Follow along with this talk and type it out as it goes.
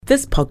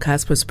This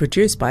podcast was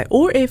produced by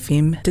OAR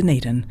FM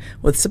Dunedin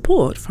with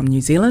support from New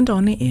Zealand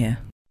On Air.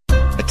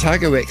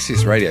 Otago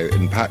Access Radio,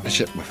 in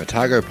partnership with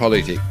Otago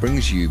Polytech,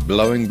 brings you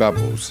Blowing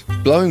Bubbles.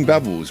 Blowing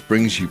Bubbles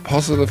brings you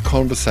positive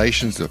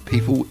conversations with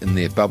people in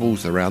their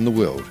bubbles around the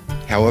world.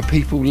 How are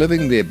people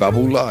living their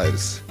bubble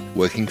lives?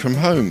 Working from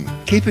home,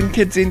 keeping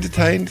kids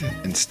entertained,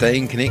 and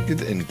staying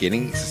connected and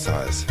getting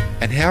exercise.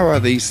 And how are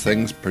these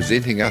things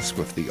presenting us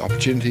with the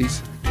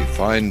opportunities to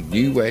find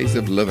new ways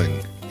of living?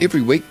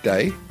 Every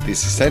weekday, the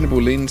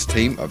Sustainable Lens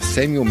team of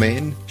Samuel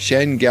Mann,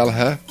 Shane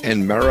Gallagher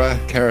and Mara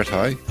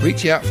Karatai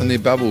reach out from their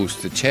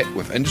bubbles to chat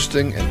with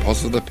interesting and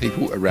positive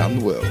people around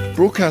the world.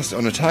 Broadcast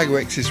on Otago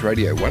Access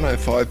Radio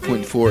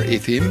 105.4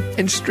 FM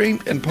and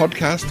streamed and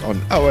podcast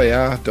on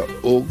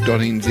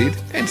oar.org.nz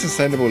and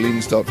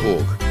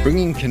sustainablelens.org,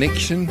 bringing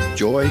connection,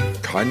 joy,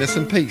 kindness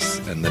and peace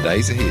in the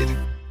days ahead.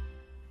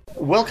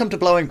 Welcome to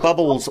Blowing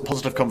Bubbles,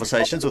 positive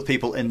conversations with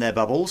people in their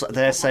bubbles,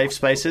 their safe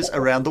spaces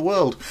around the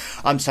world.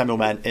 I'm Samuel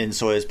Mann in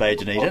Sawyers Bay,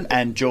 Dunedin,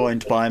 and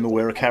joined by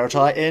Mawera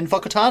Karatai in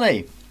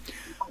Whakatane.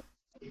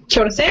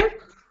 Kia ora, Sam.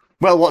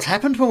 Well, what's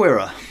happened,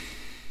 Mawera?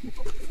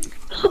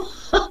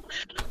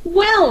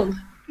 Well,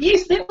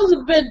 yes, that was a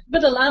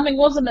bit alarming,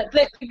 wasn't it?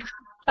 That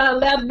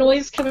loud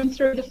noise coming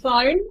through the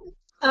phone.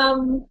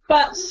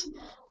 But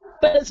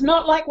it's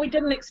not like we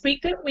didn't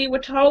expect it. We've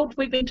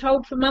been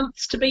told for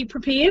months to be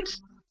prepared.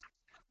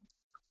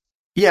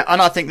 Yeah,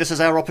 and I think this is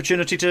our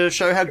opportunity to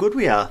show how good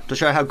we are, to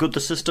show how good the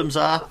systems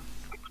are.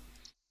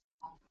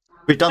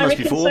 We've done this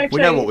before. So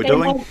we know what we're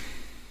doing.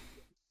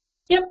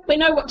 Yep, we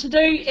know what to do,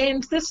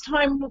 and this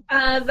time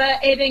they're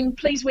adding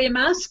 "please wear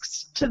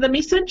masks" to the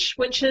message,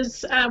 which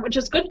is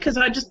good because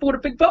I just bought a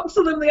big box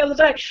of them the other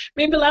day.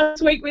 Remember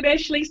last week we'd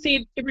actually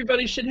said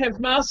everybody should have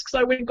masks, so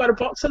I went and got a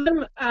box of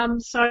them.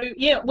 So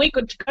yeah, we're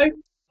good to go.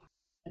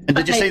 And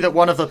did you see that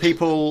one of the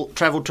people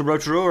travelled to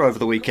Rotorua over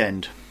the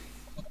weekend?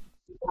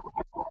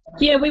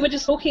 Yeah, we were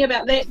just talking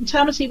about that.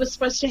 Tamati was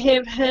supposed to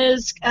have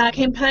his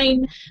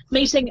campaign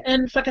meeting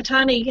in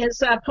Whakatane,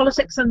 his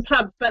politics and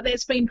pub, but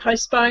that's been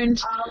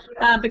postponed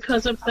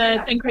because of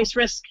the increased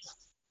risk.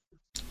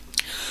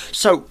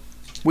 So,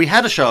 we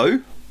had a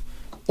show,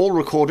 all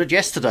recorded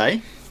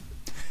yesterday,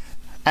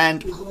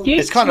 and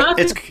yes,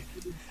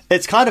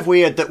 it's kind of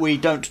weird that we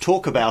don't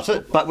talk about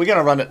it, but we're going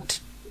to run it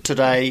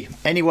today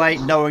anyway,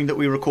 knowing that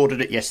we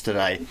recorded it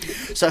yesterday.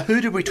 So, who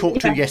did we talk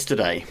to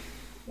yesterday?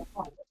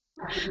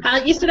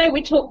 Yesterday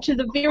we talked to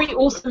the very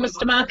awesome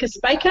Mr. Marcus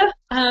Baker,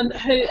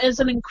 who is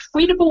an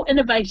incredible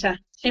innovator,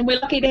 and we're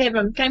lucky to have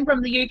him. Came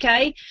from the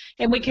UK,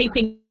 and we're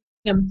keeping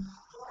him.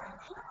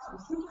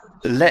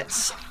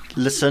 Let's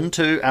listen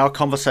to our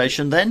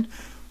conversation then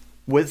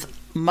with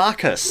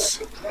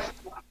Marcus.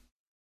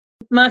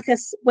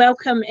 Marcus,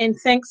 welcome and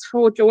thanks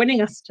for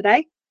joining us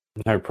today.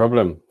 No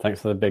problem. Thanks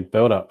for the big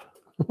build-up.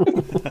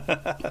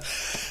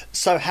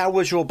 So how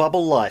was your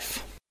bubble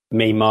life?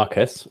 Me,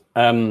 Marcus.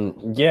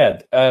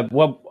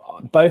 Well,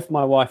 both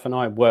my wife and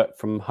I work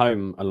from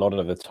home a lot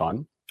of the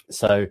time.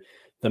 So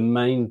the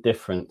main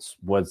difference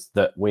was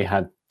that we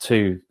had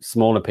two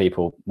smaller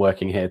people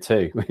working here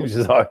too, which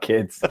is our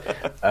kids. So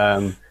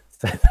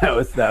that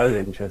was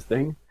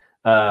interesting.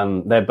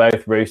 They're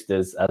both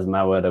roosters, as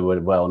Mawera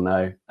would well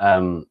know.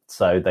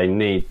 So they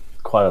need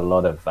quite a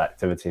lot of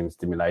activity and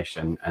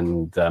stimulation,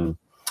 and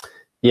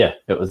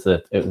it was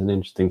an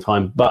interesting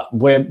time, but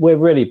we're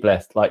really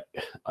blessed. Like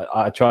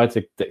I try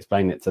to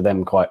explain it to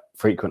them quite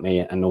frequently,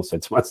 and also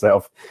to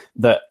myself,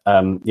 that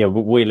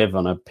we live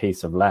on a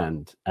piece of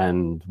land,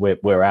 and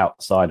we're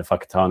outside of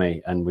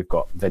Whakatane, and we've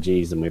got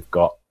veggies, and we've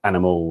got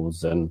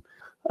animals, and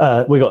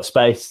we got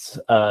space,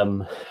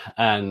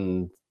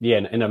 and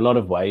in a lot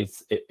of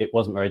ways it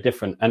wasn't very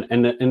different, and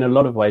in a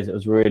lot of ways it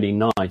was really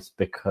nice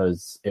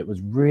because it was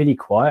really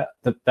quiet.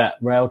 That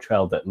rail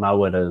trail that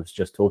Mawera was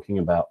just talking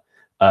about.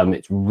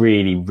 It's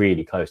really,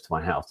 really close to my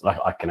house.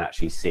 I can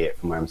actually see it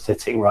from where I'm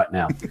sitting right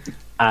now.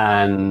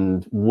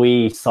 And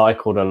we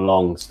cycled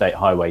along State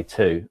Highway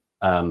 2,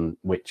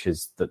 which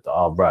is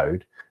our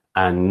road.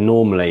 And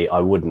normally I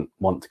wouldn't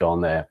want to go on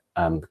there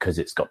because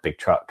it's got big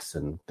trucks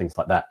and things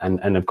like that.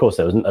 And of course,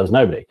 there was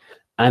nobody.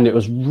 And it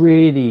was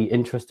really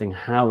interesting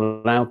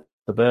how loud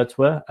the birds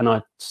were. And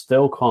I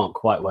still can't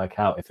quite work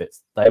out if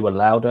they were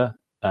louder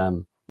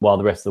while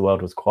the rest of the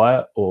world was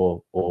quiet,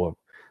 or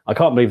I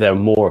can't believe there are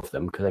more of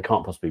them because they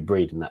can't possibly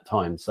breed in that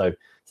time. So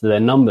their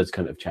numbers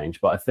couldn't have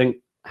changed. But I think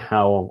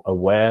how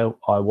aware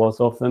I was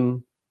of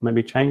them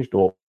maybe changed,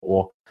 or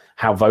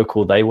how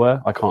vocal they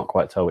were. I can't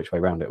quite tell which way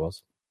round it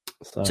was.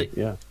 So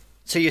yeah.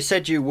 So you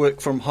said you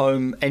work from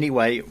home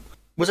anyway.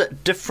 Was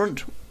it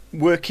different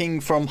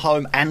working from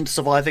home and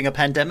surviving a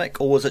pandemic,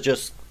 or was it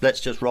just,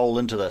 let's just roll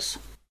into this?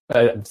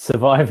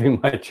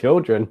 Surviving my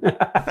children.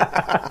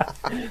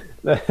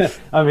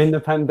 I mean, the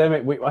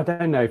pandemic, I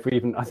don't know if we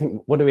even, I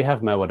think, what do we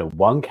have, Mo?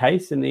 One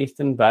case in the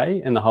Eastern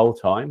Bay in the whole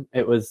time?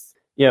 It was,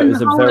 it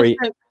was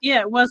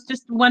it was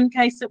just one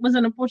case. It was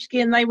in a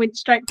bushki, and they went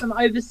straight from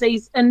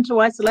overseas into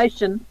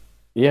isolation.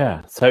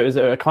 Yeah, so it was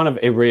a kind of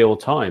irreal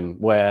time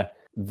where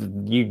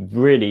you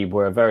really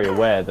were very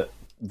aware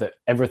that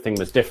everything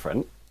was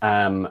different,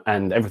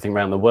 and everything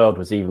around the world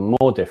was even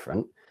more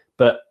different.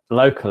 But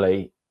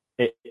locally,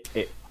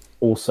 it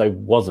also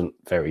wasn't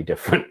very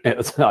different. It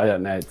was, I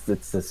don't know,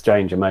 it's a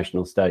strange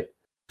emotional state.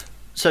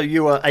 So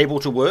you were able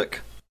to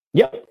work?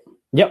 Yep.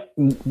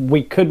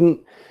 We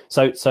couldn't.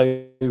 So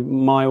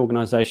my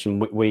organisation,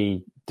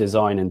 we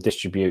design and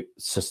distribute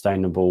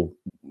sustainable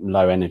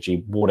low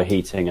energy water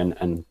heating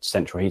and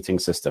central heating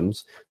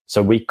systems.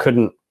 So we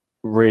couldn't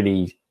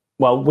really,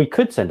 well, we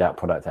could send out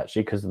product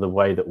actually because of the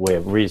way that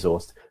we're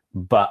resourced,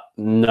 but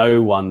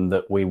no one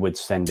that we would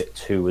send it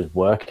to was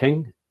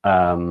working.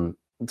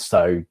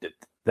 So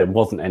there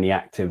wasn't any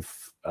active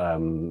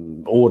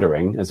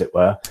ordering, as it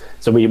were.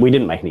 So we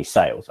didn't make any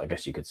sales, I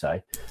guess you could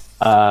say.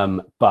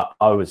 But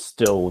I was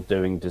still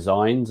doing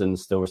designs and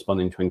still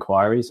responding to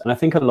inquiries. And I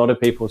think a lot of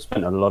people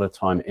spent a lot of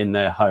time in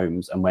their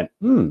homes and went,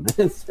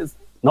 it's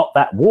not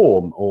that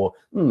warm, or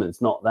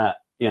it's not that,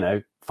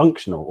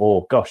 functional,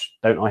 or gosh,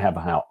 don't I have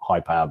a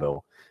high power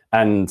bill?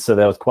 And so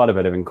there was quite a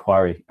bit of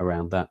inquiry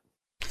around that.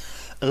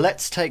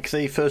 Let's take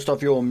the first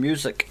of your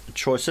music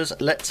choices.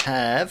 Let's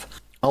have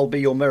I'll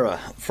Be Your Mirror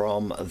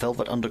from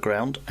Velvet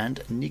Underground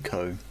and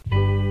Nico.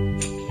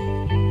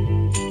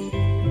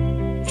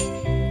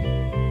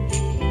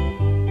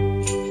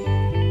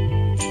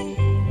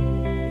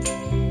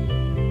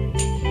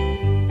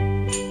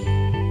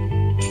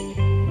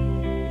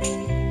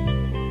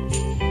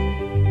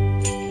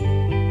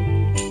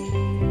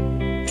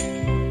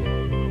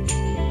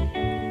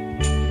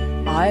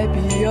 I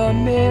be your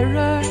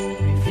mirror,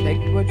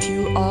 reflect what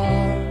you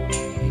are,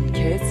 in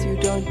case you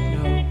don't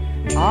know.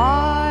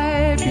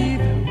 I be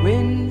the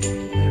wind,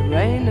 the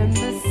rain and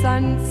the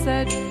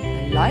sunset,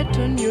 the light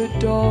on your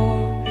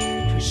door,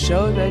 to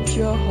show that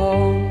you're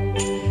home.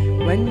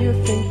 When you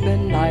think the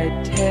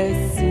night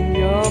has seen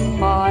your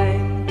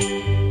mind,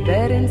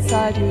 that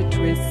inside you're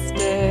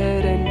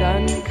twisted and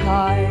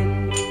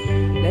unkind,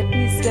 let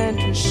me stand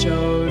to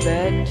show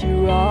that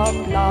you are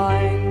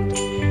blind.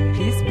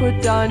 Please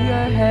put down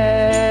your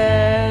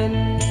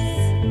hands,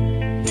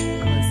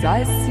 'cause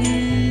I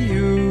see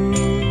you.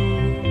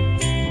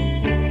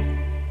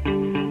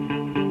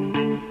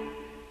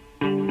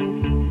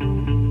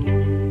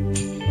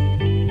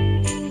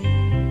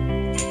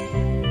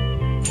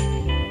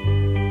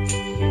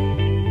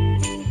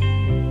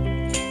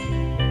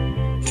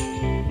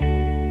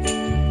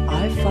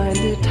 I find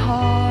it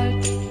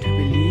hard to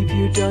believe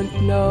you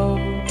don't know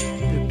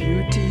the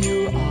beauty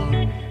you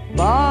are,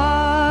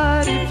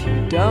 but if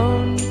you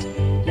don't,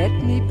 let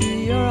me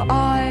be your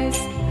eyes,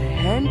 a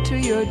hand to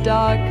your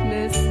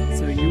darkness,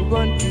 so you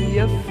won't be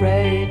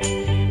afraid.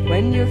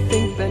 When you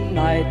think the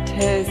night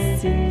has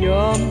seen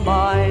your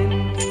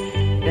mind,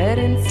 that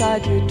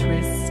inside you're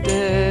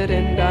twisted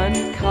and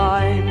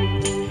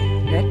unkind,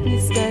 let me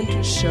stand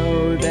to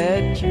show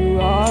that you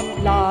are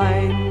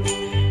blind.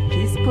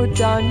 Please put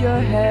down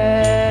your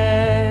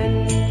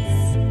hands,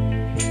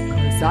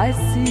 'cause I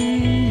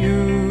see you.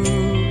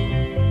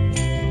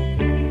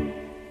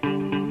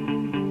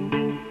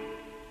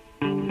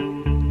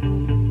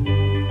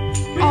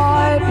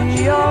 I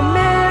be your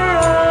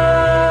mirror,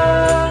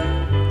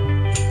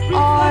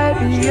 I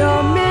be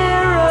your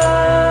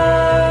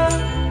mirror,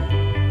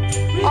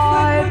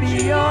 I be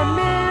your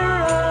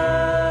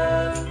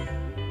mirror,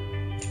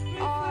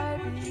 I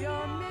be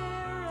your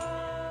mirror,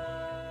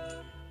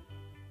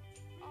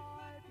 I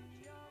be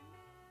your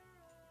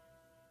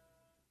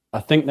I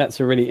think that's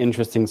a really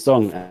interesting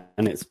song,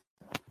 and it's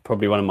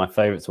probably one of my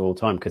favorites of all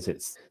time because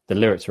it's the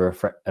lyrics are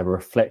a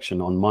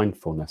reflection on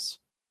mindfulness.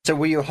 So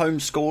were you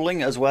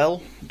homeschooling as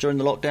well during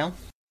the lockdown?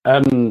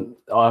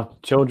 Our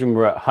children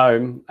were at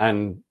home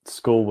and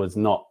school was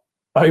not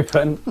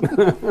open.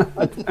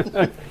 I don't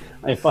know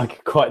if I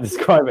could quite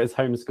describe it as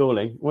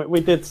homeschooling. We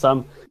did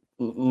some.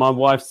 My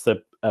wife's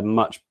a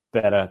much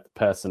better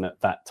person at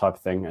that type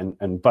of thing,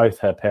 and both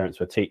her parents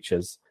were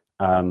teachers,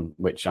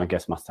 which I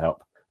guess must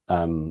help.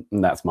 And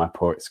that's my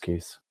poor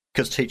excuse.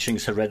 Because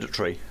teaching's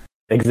hereditary.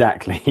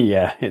 Exactly,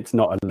 yeah. It's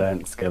not a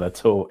learnt skill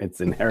at all. It's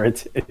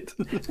inherited.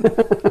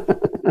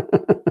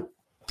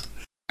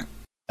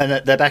 And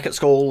they're back at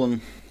school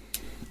and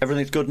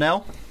everything's good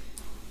now?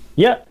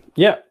 Yeah,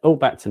 all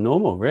back to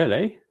normal,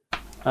 really.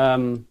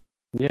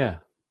 Yeah,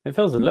 it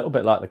feels a little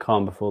bit like the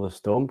calm before the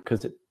storm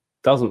because it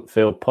doesn't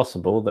feel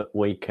possible that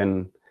we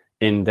can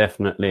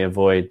indefinitely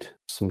avoid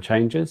some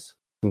changes,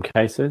 some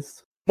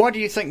cases. Why do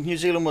you think New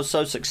Zealand was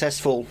so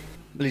successful,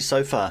 at least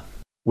so far?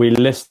 We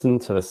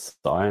listened to the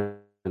science.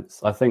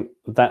 I think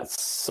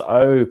that's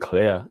so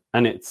clear,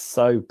 and it's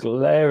so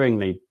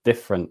glaringly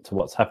different to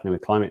what's happening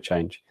with climate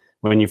change.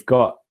 When you've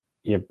got,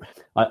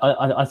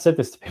 I said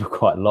this to people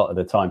quite a lot at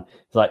the time.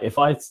 It's like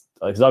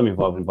because I'm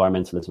involved in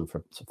environmentalism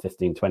for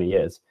 15, 20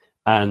 years,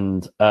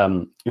 and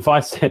if I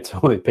said to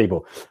all these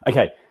people,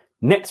 okay,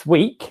 next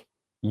week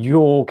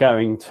you're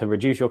going to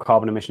reduce your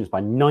carbon emissions by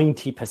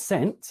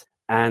 90%,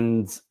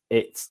 and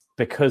it's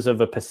because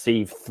of a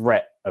perceived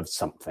threat of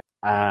something.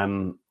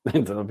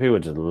 People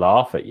just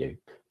laugh at you.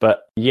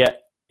 But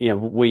yet,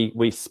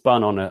 we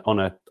spun on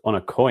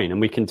a coin,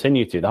 and we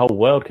continue to. The whole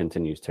world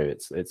continues to.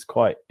 It's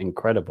quite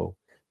incredible,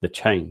 the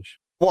change.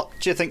 What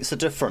do you think is the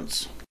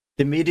difference?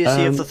 The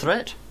immediacy of the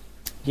threat?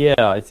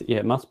 Yeah,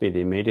 it must be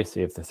the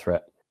immediacy of the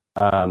threat,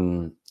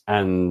 and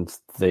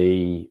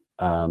the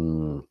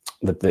not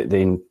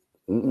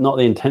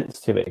the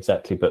intensity of it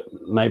exactly, but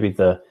maybe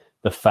the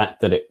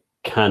fact that it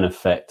can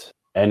affect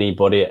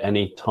anybody at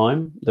any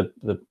time.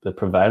 The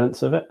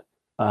prevalence of it.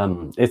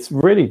 It's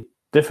really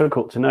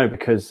difficult to know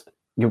because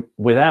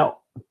without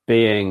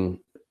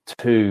being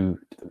too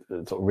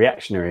sort of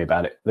reactionary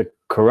about it, the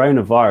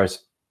coronavirus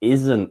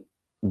isn't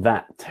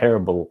that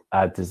terrible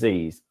a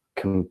disease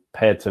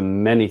compared to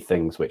many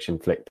things which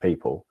inflict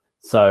people.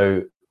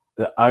 So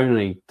the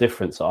only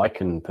difference I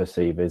can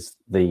perceive is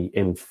the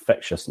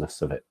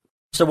infectiousness of it.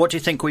 So what do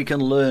you think we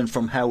can learn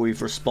from how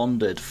we've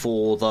responded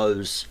for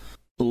those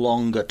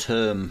longer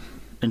term,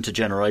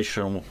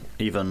 intergenerational,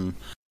 even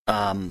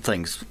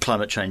things,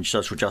 climate change,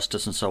 social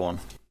justice and so on?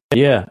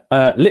 Yeah,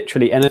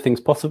 literally anything's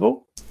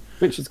possible,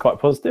 which is quite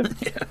positive.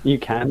 Yeah. You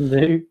can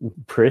do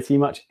pretty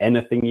much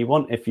anything you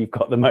want if you've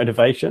got the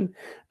motivation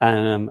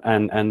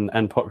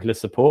and popular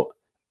support.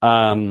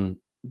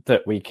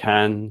 That we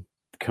can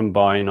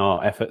combine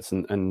our efforts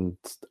and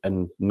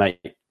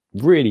make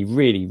really,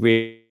 really,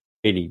 really,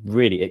 really,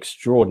 really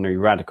extraordinary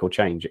radical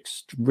change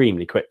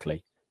extremely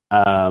quickly,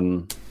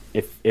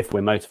 if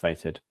we're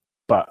motivated.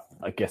 But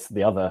I guess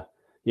the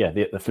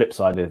flip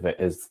side of it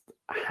is,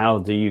 how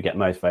do you get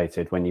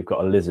motivated when you've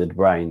got a lizard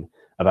brain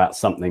about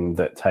something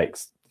that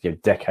takes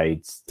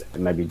decades,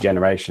 maybe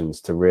generations,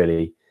 to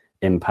really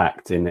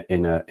impact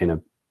in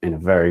a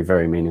very,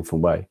 very meaningful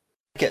way?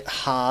 Get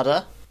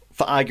harder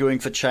for arguing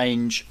for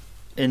change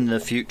in the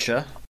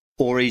future,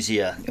 or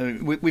easier?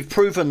 We've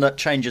proven that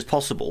change is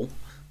possible,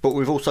 but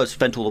we've also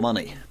spent all the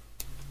money.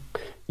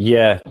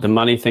 Yeah, the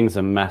money thing's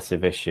a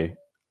massive issue.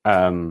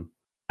 And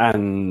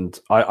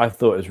I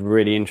thought it was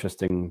really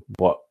interesting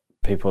what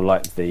people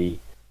like the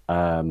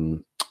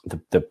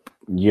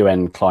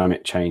UN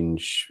climate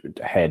change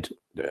head,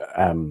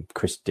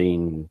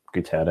 Christine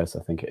Guterres,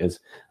 I think it is,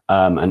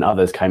 and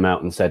others came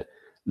out and said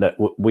that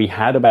we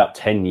had about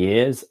 10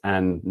 years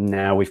and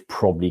now we've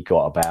probably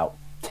got about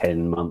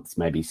 10 months,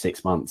 maybe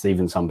 6 months.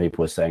 Even some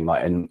people are saying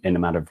like in a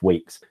matter of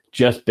weeks,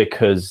 just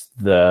because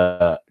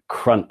the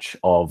crunch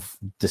of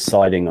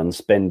deciding on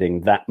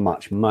spending that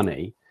much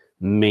money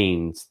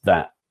means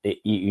that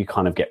you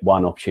kind of get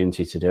one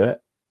opportunity to do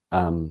it.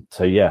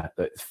 So yeah,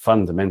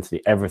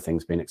 fundamentally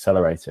everything's been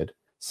accelerated.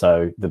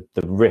 So the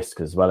risk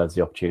as well as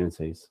the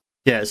opportunities.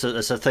 Yeah, so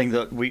it's a thing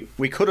that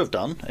we could have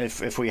done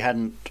if we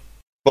hadn't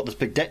got this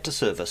big debt to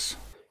service.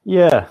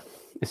 Yeah,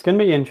 it's going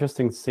to be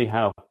interesting to see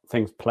how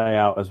things play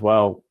out as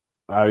well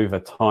over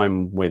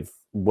time with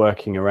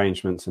working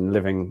arrangements and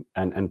living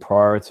and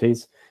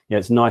priorities. Yeah,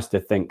 it's nice to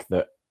think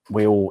that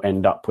we all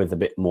end up with a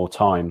bit more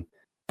time,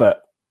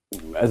 but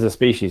as a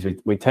species,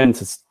 we tend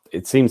to,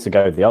 it seems to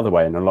go the other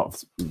way in a lot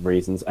of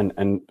reasons.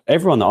 And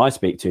everyone that I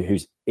speak to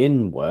who's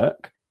in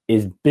work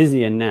is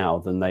busier now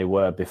than they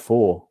were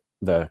before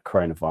the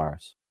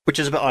coronavirus. Which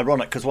is a bit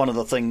ironic, because one of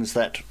the things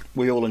that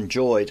we all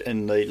enjoyed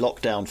in the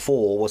lockdown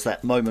 4 was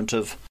that moment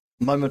of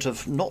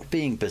not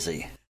being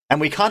busy.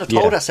 And we kind of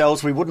told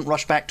ourselves we wouldn't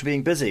rush back to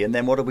being busy. And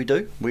then what did we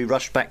do? We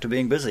rushed back to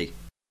being busy.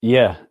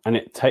 Yeah, and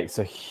it takes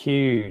a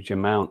huge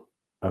amount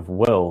of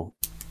will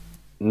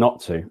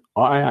not to.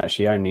 I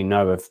actually only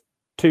know of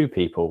 2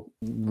 people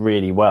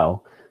really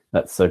well.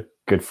 That's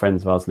good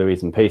friends of ours,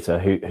 Louise and Peter,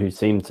 who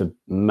seem to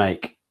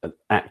make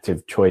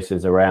active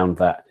choices around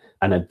that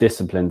and are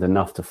disciplined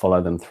enough to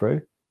follow them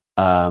through.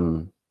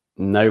 No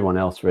one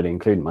else really,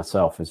 including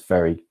myself, is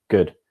very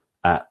good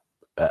at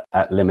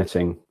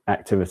limiting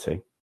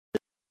activity.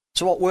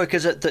 So what work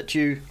is it that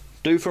you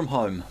do from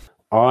home?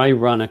 I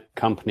run a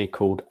company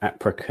called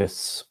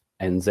Apricus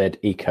NZ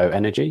Eco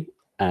Energy,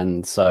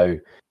 and so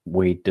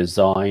we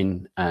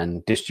design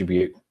and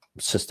distribute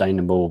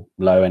sustainable,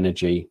 low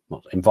energy,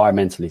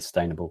 environmentally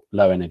sustainable,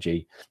 low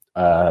energy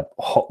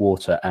hot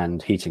water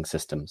and heating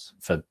systems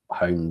for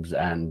homes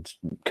and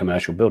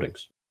commercial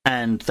buildings.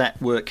 And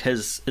that work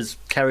is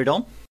carried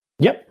on?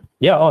 Yep.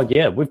 Yeah. Oh,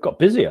 yeah. We've got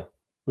busier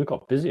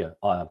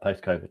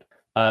post-COVID.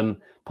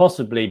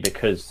 Possibly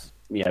because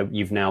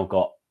you've now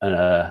got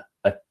a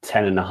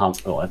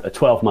 10.5 or a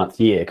 12-month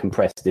year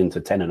compressed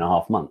into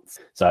 10.5 months.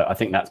 So I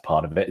think that's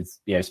part of it. It's,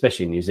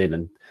 especially in New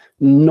Zealand,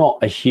 not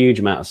a huge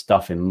amount of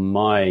stuff in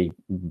my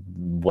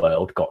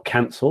world got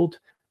cancelled,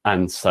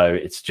 and so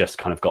it's just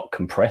kind of got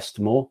compressed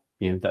more.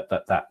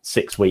 That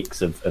 6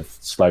 weeks of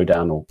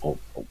slowdown or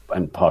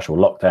and partial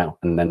lockdown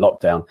and then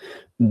lockdown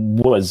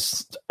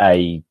was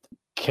a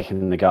kick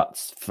in the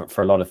guts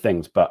for a lot of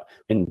things. But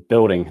in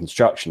building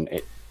construction,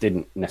 it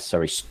didn't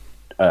necessarily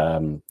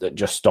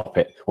just stop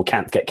it or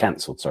can't get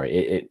cancelled. Sorry,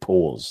 it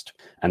paused,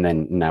 and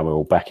then now we're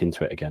all back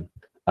into it again.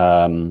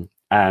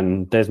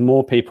 And there's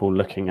more people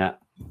looking at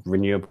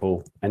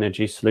renewable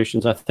energy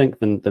solutions, I think,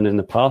 than in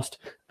the past.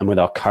 And with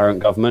our current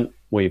government,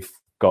 we've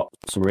got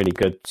some really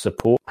good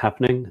support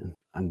happening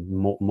and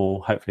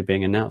more hopefully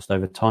being announced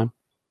over time.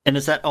 And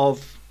is that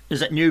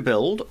new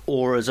build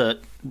or is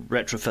it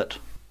retrofit?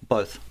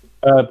 Both?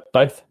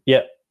 Both,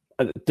 yeah.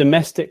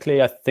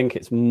 Domestically, I think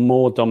it's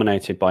more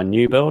dominated by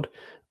new build.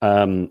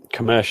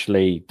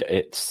 Commercially,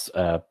 it's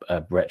a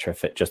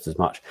retrofit just as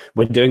much.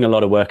 We're doing a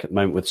lot of work at the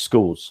moment with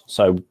schools.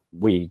 So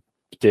we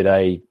did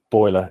a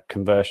boiler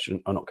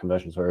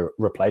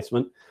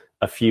replacement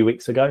a few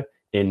weeks ago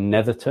in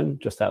Netherton,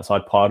 just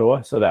outside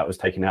Padua. So that was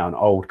taking out an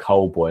old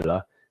coal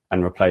boiler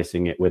and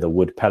replacing it with a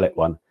wood pellet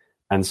one.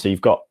 And so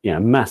you've got,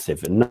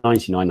 massive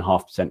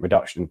 99.5%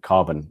 reduction in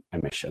carbon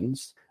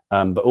emissions,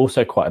 but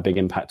also quite a big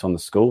impact on the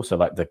school. So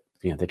like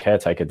the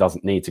caretaker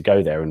doesn't need to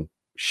go there and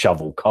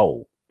shovel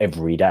coal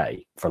every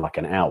day for like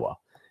an hour.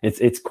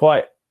 It's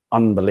quite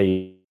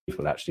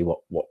unbelievable actually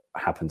what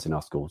happens in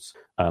our schools,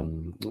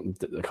 kind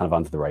of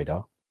under the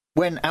radar.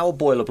 When our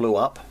boiler blew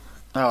up,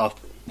 our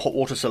hot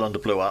water cylinder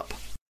blew up,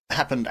 it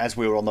happened as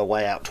we were on the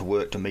way out to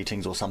work, to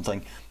meetings or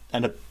something,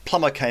 and a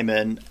plumber came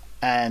in,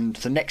 and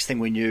the next thing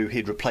we knew,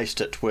 he'd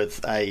replaced it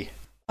with the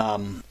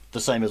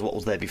same as what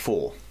was there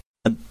before.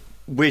 And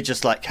we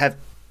just have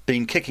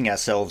been kicking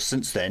ourselves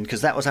since then,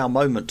 because that was our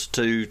moment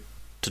to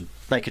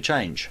make a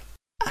change.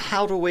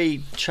 How do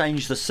we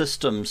change the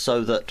system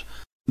so that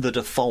the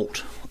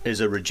default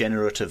is a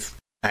regenerative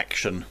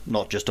action,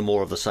 not just a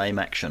more of the same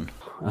action?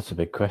 That's a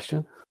big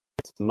question.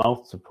 It's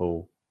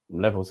multiple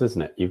levels,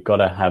 isn't it? You've got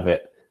to have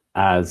it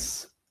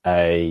as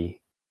a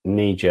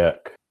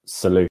knee-jerk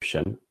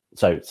solution.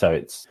 So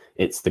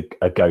it's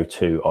a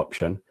go-to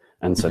option,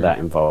 and so that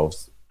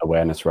involves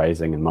awareness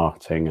raising and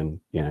marketing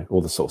and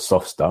all the sort of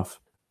soft stuff.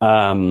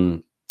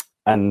 And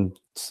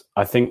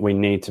I think we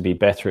need to be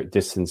better at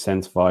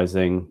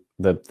disincentivizing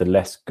the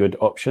less good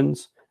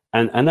options,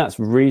 and that's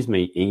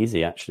reasonably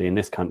easy actually in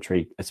this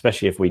country,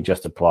 especially if we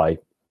just apply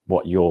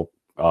what you're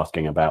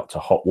asking about to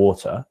hot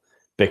water,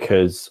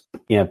 because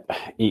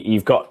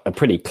you've got a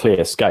pretty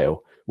clear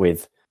scale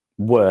with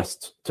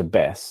worst to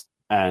best,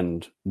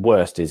 and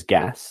worst is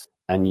gas,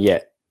 and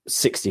yet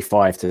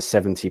 65 to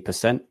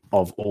 70%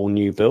 of all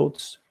new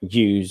builds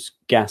use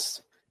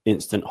gas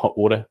instant hot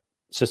water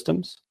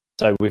systems.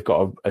 So we've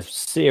got a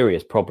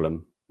serious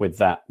problem with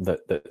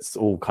that's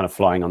all kind of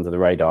flying under the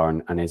radar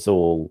and is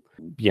all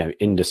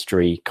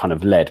industry kind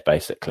of led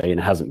basically,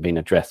 and hasn't been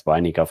addressed by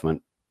any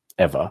government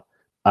ever.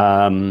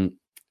 And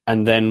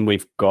then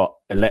we've got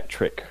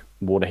electric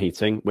water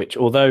heating, which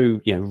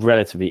although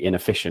relatively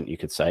inefficient, you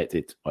could say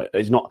it's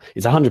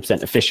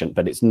 100% efficient,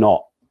 but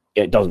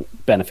it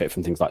doesn't benefit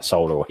from things like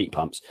solar or heat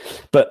pumps.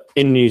 But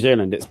in New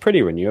Zealand, it's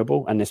pretty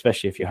renewable, and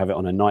especially if you have it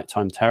on a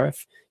nighttime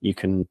tariff, you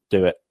can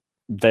do it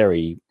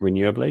very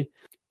renewably,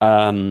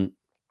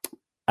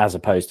 as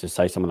opposed to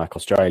say somewhere like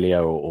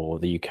Australia or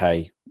the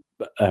UK,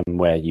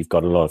 where you've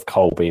got a lot of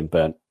coal being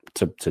burnt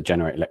to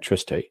generate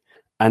electricity.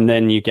 And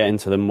then you get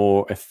into the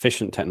more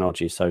efficient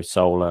technology, so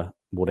solar,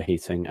 water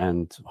heating,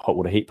 and hot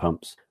water heat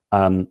pumps.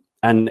 And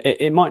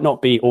it might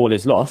not be all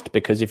is lost,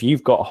 because if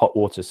you've got a hot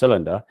water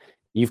cylinder,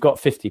 you've got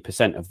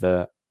 50% of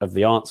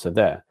the answer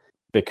there,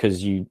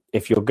 because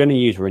if you're going to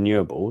use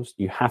renewables,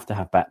 you have to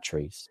have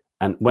batteries.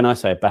 And when I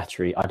say a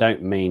battery, I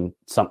don't mean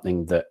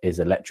something that is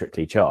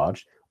electrically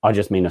charged. I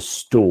just mean a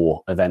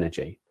store of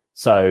energy.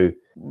 So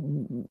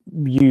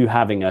you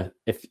having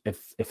if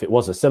it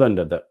was a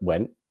cylinder that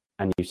went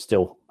and you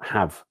still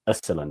have a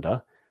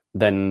cylinder,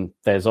 then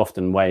there's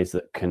often ways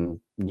that can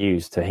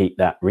use to heat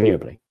that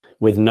renewably.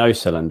 With no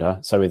cylinder,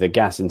 so with a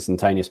gas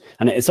instantaneous,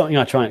 and it's something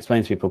I try and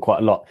explain to people quite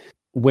a lot.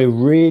 We're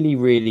really,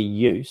 really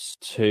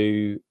used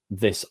to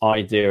this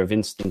idea of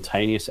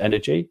instantaneous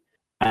energy.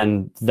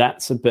 And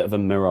that's a bit of a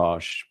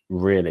mirage,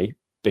 really,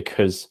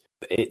 because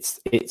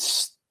it's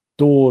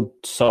stored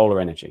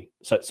solar energy.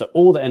 So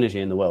all the energy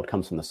in the world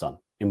comes from the sun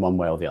in one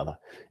way or the other.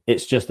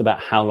 It's just about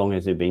how long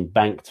has it been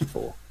banked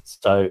for.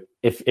 So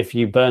if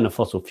you burn a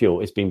fossil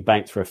fuel, it's been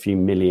banked for a few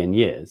million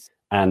years.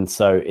 And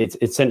so it's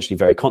essentially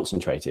very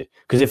concentrated.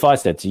 Because if I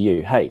said to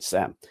you, hey,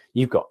 Sam,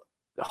 you've got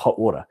hot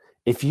water.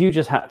 If you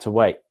just had to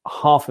wait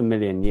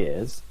 500,000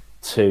 years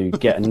to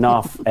get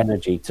enough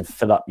energy to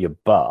fill up your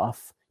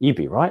bath, you'd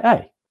be right,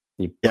 eh?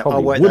 You probably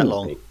I'll wait that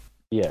long. Be.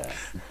 Yeah,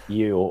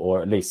 you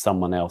or at least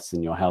someone else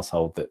in your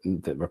household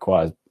that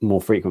requires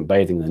more frequent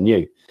bathing than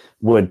you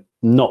would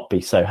not be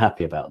so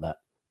happy about that.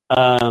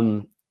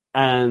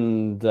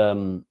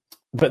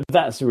 But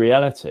that's the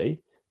reality.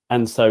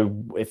 And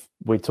so if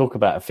we talk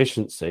about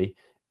efficiency,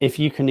 if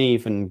you can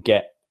even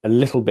get a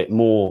little bit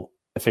more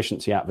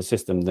efficiency out of a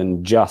system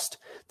than just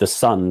the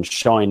sun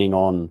shining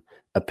on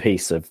a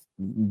piece of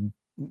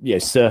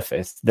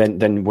surface,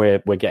 then we're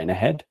getting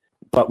ahead.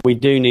 But we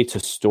do need to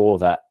store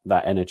that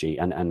energy,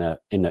 and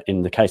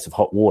in the case of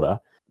hot water,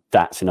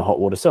 that's in a hot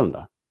water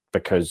cylinder,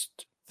 because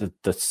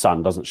the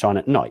sun doesn't shine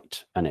at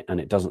night, and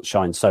it doesn't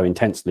shine so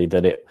intensely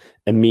that it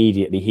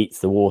immediately heats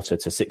the water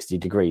to 60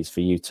 degrees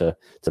for you to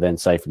then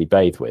safely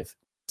bathe with.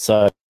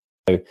 So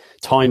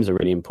time's a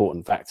really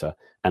important factor,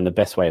 and the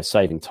best way of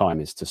saving time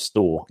is to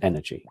store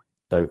energy.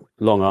 So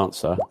long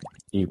answer,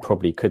 you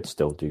probably could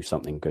still do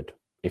something good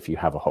if you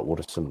have a hot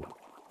water cylinder.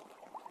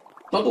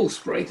 Bubble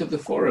sprite of the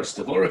forest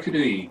of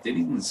Orokonui,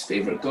 Dunedin's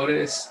favourite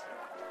goddess,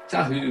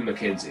 Tahu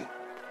Mackenzie.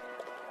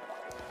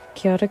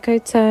 Kia ora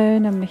koutou,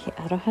 ngā mihi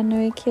aroha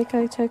nui kia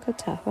koutou ko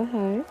taua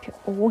hau. You're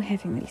all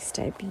having the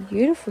stay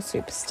beautiful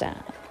superstar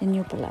in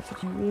your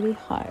beloved. I really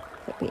hope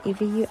that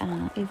wherever you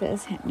are, whatever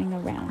is happening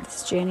around,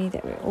 this journey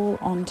that we're all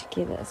on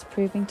together is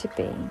proving to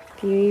be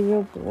very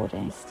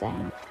rewarding,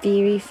 staying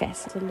very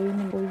fast,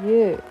 illuminating for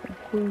you,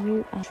 who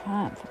you are,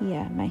 triumph.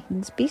 Yeah, making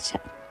this better.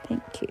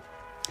 Thank you.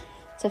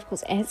 So of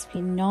course, as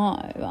we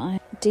know, I'm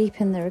deep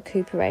in the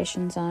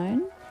recuperation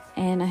zone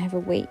and I have a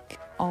week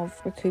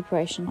of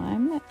recuperation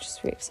time, which is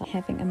very exciting.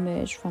 Having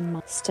emerged from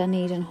my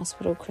Dunedin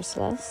Hospital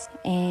chrysalis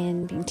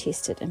and being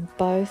tested in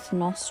both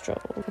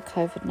nostrils for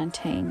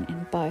COVID-19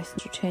 and both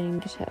returning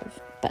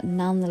negative, but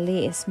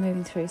nonetheless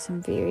moving through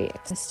some very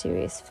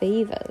mysterious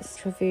fevers,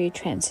 which were very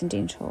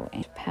transcendental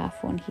and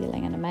powerful and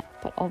healing and amazing,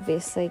 but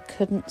obviously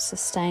couldn't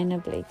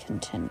sustainably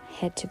continue,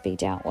 had to be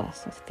dealt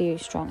with very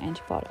strong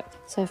antibiotics.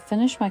 So I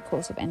finished my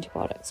course of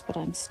antibiotics, but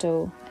I'm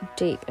still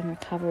deep in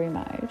recovery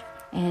mode.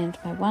 And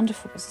my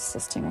wonderful was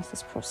assisting with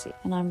this process,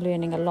 and I'm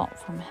learning a lot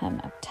from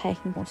him of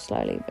taking more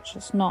slowly, which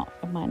is not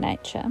of my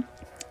nature,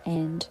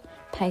 and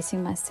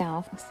pacing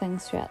myself with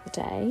things throughout the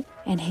day,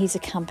 and he's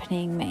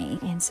accompanying me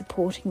and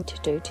supporting to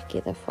do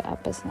together for our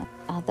business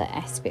other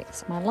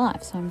aspects of my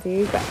life. So I'm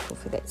very grateful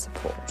for that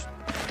support.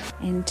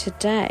 And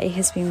today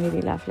has been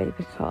really lovely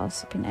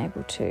because I've been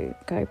able to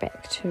go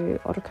back to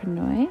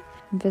Orokonui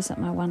and visit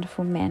my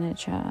wonderful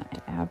manager,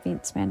 our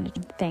events manager,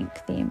 and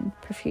thank them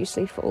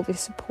profusely for all their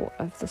support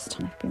over this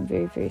time. They've been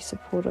very, very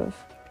supportive,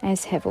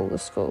 as have all the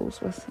schools,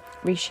 with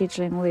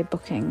rescheduling all their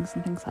bookings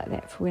and things like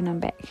that for when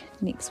I'm back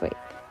next week.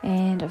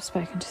 And I've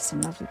spoken to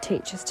some lovely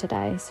teachers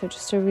today, so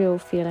just a real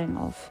feeling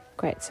of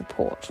great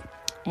support.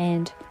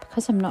 And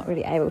because I'm not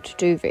really able to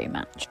do very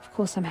much, of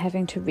course I'm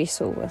having to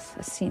wrestle with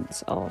a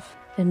sense of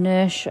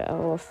inertia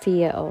or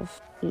fear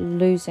of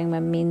losing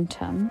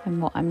momentum in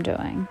what I'm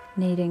doing,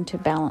 needing to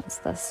balance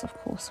this, of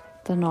course,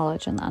 with the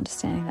knowledge and the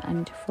understanding that I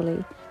need to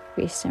fully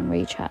rest and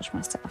recharge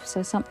myself.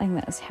 So something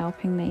that is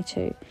helping me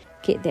to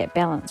get that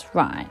balance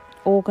right,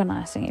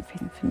 organising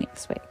everything for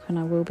next week when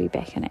I will be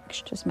back in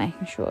action, just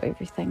making sure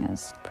everything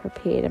is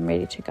prepared and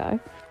ready to go,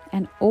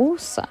 and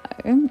also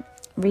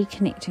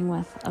reconnecting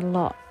with a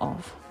lot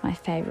of my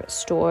favourite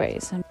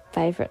stories and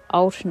favourite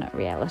alternate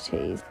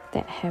realities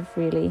that have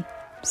really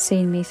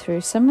seen me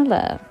through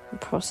similar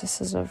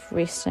processes of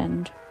rest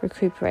and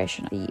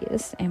recuperation for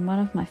years. And one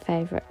of my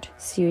favourite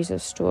series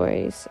of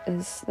stories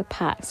is the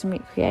Parks and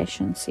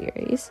Recreation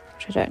series,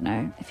 which I don't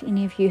know if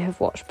any of you have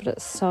watched, but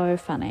it's so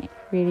funny,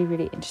 really,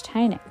 really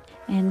entertaining.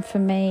 And for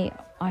me,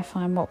 I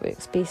find what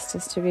works best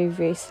is to be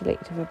very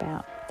selective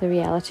about the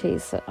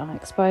realities that I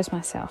expose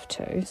myself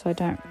to, so I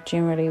don't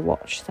generally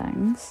watch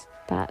things.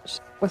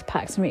 But with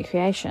Parks and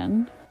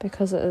Recreation,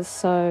 because it is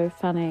so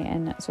funny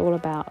and it's all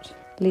about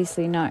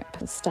Leslie Knope,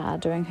 the star,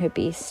 doing her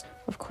best,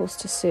 of course,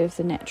 to serve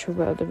the natural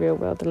world, the real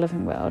world, the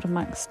living world,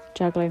 amongst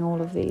juggling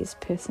all of these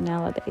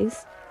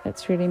personalities.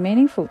 It's really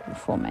meaningful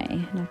for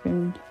me, and I've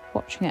been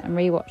watching it and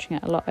rewatching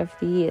it a lot over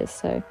the years,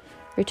 so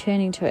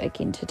returning to it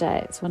again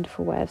today, it's a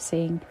wonderful way of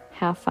seeing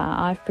how far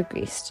I've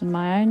progressed in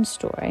my own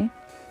story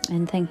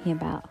and thinking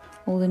about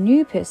all the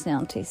new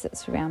personalities that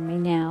surround me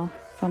now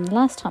from the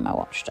last time I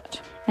watched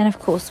it. And of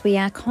course, we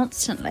are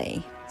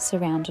constantly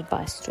surrounded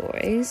by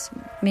stories.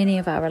 Many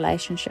of our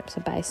relationships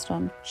are based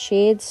on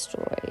shared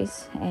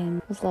stories, and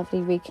it was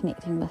lovely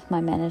reconnecting with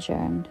my manager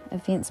and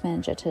events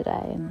manager today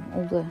and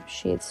all the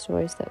shared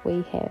stories that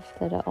we have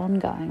that are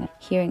ongoing, and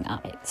hearing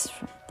updates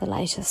from the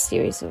latest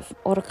series of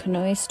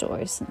Orokonui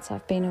stories since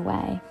I've been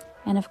away.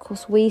 And of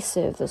course we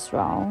serve this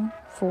role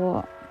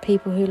for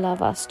people who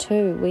love us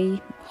too.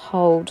 We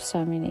hold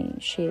so many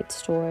shared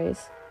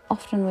stories.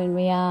 Often when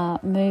we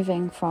are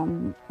moving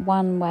from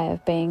one way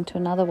of being to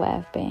another way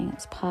of being,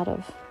 it's part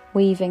of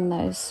weaving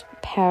those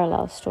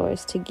parallel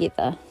stories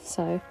together.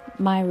 So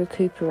my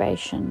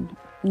recuperation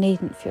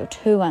needn't feel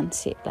too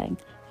unsettling.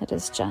 It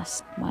is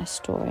just my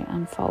story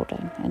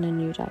unfolding in a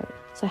new direction.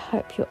 So I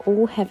hope you're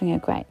all having a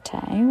great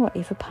day,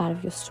 whatever part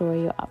of your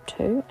story you're up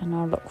to, and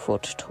I'll look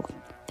forward to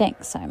talking.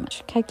 Thanks so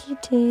much. Ka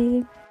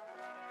kite.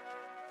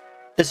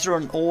 Is there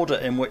an order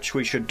in which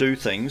we should do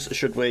things?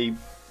 Should we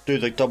do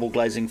the double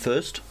glazing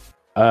first?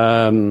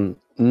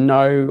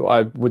 No,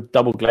 I would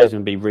double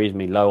glazing be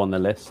reasonably low on the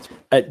list.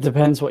 It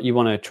depends what you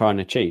want to try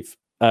and achieve.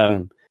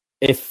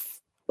 If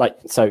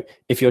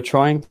you're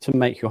trying to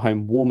make your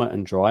home warmer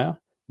and drier,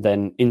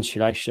 then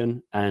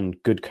insulation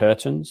and good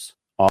curtains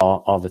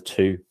are the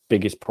two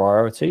biggest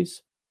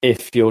priorities.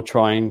 If you're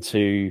trying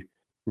to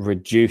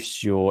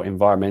reduce your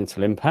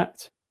environmental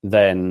impact,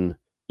 then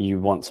you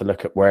want to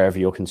look at wherever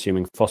you're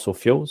consuming fossil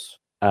fuels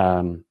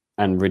and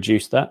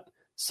reduce that.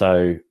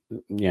 So,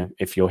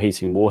 if you're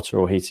heating water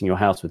or heating your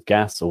house with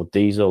gas or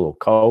diesel or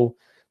coal,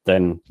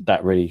 then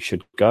that really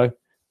should go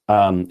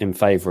in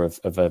favour of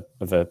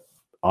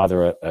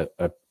either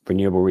a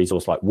renewable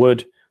resource like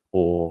wood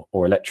or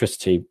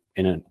electricity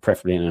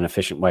preferably in an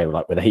efficient way,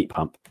 like with a heat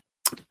pump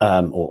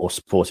or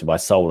supported by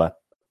solar,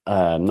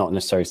 not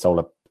necessarily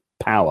solar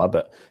power,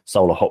 but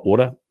solar hot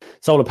water.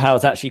 solar power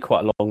is actually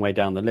quite a long way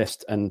down the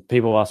list. And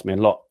people ask me a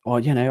lot,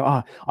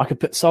 well, I could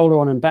put solar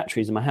on and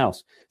batteries in my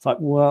house. It's like,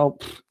 well,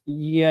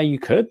 yeah, you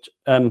could,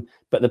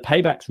 but the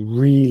payback's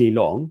really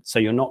long. So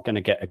you're not going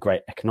to get a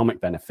great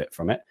economic benefit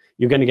from it.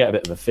 You're going to get a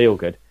bit of a feel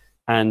good.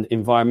 And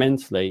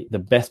environmentally, the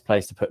best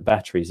place to put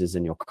batteries is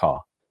in your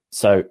car.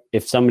 So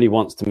if somebody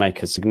wants to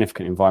make a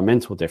significant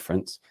environmental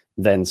difference,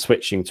 then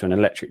switching to an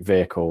electric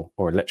vehicle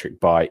or electric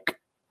bike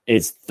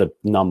is the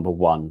number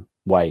one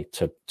way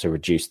to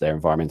reduce their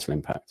environmental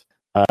impact.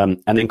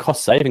 And then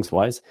cost savings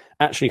wise,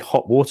 actually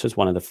hot water is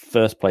one of the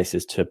first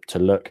places to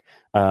look.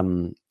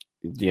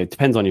 It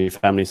depends on your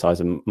family size.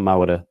 And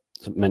Mawara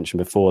mentioned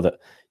before that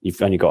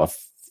you've only got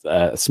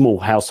a small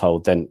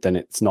household, then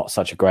it's not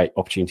such a great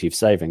opportunity of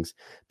savings.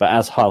 But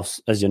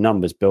as your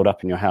numbers build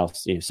up in your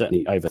house,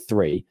 certainly over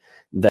 3,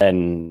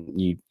 then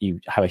you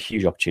have a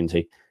huge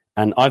opportunity.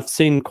 And I've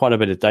seen quite a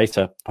bit of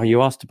data.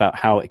 You asked about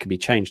how it could be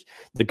changed.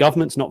 The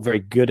government's not very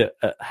good at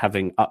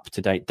having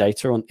up-to-date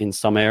data in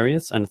some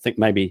areas. And I think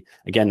maybe,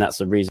 again, that's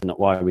the reason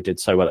why we did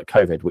so well at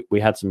COVID.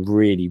 We had some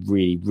really,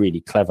 really,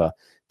 really clever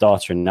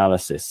data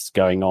analysis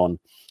going on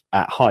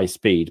at high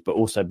speed, but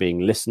also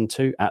being listened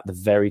to at the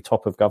very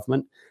top of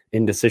government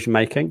in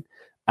decision-making.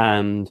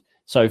 And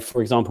so,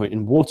 for example,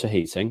 in water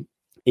heating,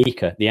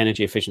 ECA, the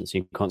Energy Efficiency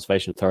and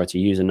Conservation Authority,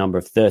 use a number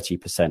of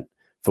 30%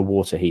 for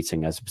water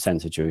heating as a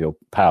percentage of your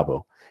power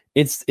bill.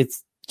 It's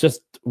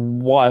just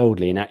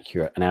wildly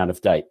inaccurate and out of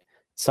date.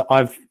 So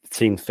I've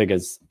seen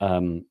figures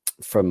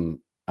from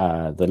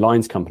the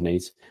lines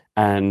companies,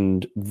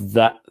 and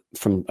that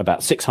from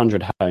about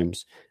 600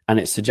 homes, and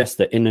it suggests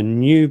that in a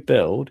new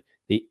build,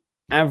 the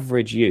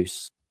average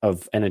use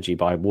of energy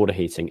by water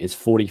heating is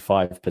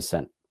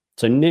 45%.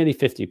 So nearly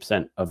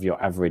 50% of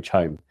your average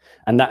home,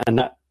 and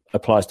that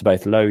applies to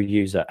both low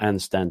user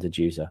and standard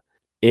user.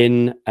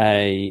 In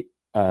a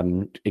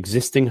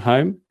existing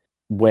home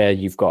where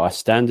you've got a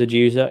standard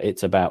user,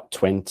 it's about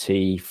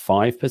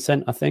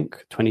 25%, I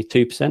think,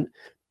 22%.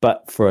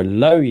 But for a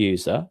low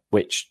user,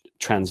 which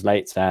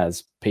translates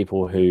as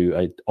people who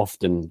are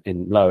often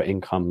in lower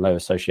income, lower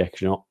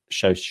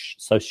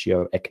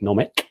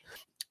socioeconomic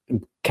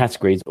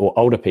categories or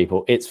older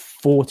people, it's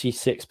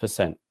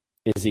 46%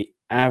 is the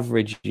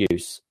average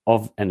use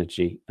of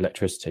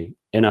electricity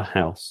in a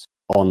house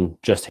on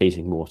just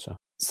heating water.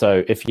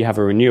 So if you have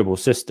a renewable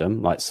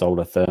system like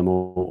solar,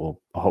 thermal, or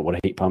a hot water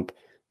heat pump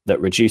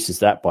that reduces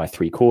that by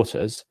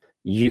 3/4,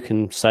 you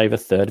can save a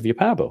third of your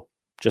power bill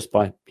just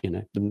by,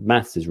 the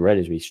maths is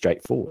relatively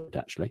straightforward,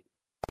 actually.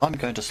 I'm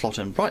going to slot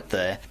in right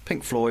there.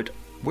 Pink Floyd,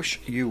 Wish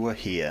You Were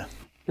Here.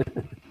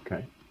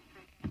 Okay.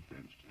 And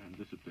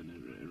discipline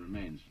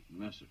remains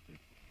mercifully.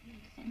 Yes,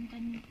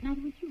 and now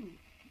would you,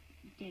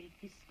 Derek,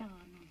 this star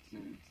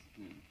nonsense?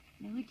 Yes.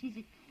 Now, what is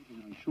it?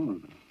 I'm sure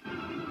of it.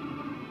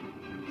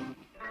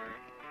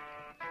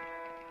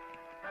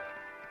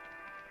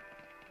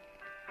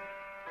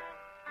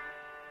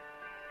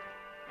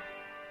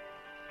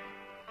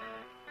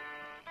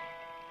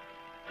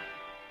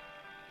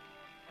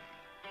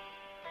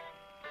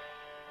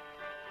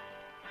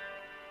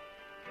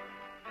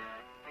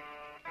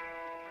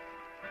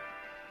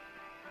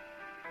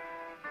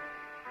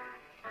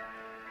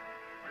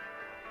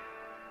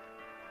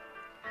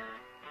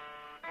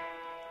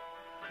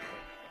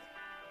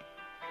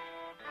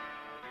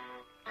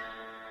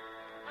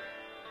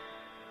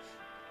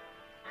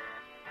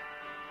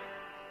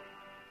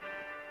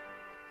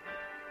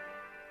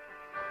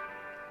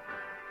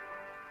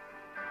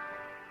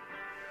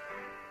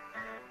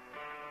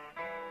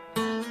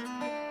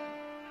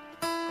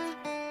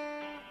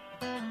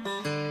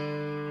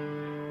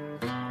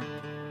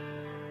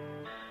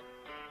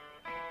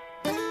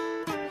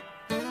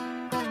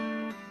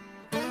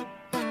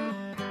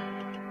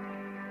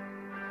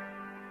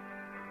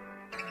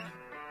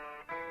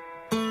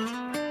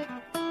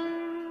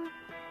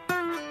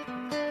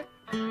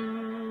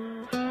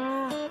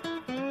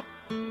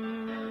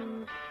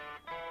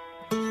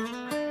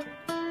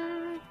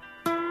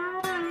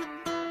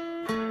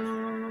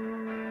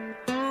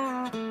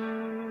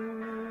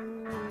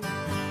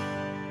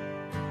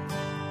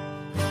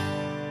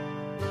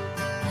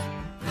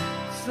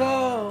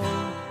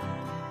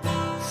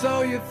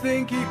 So you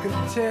think you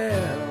can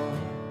tell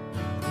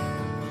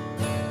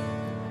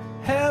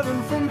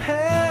heaven from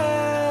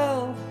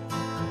hell,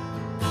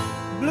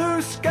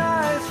 blue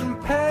skies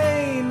from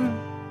pain?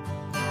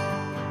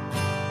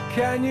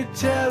 Can you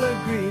tell a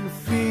green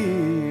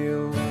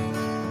field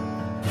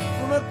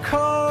from a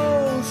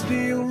cold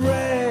steel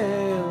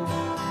rail,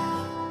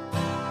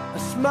 a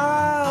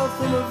smile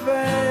from a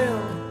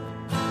veil?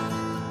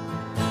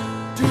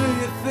 Do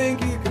you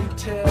think you can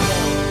tell?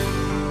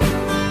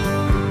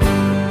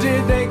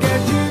 Did they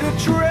get you to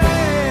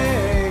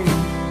train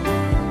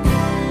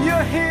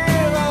your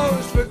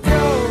heroes for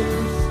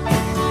ghosts,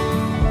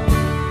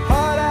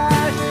 hot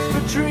ashes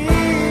for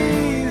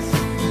trees,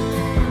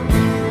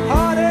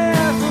 hot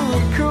air for a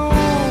cool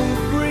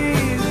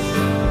breeze,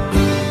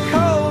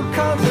 cold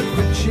comfort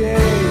for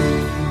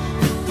change?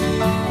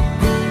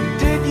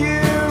 Did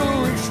you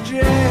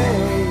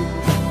exchange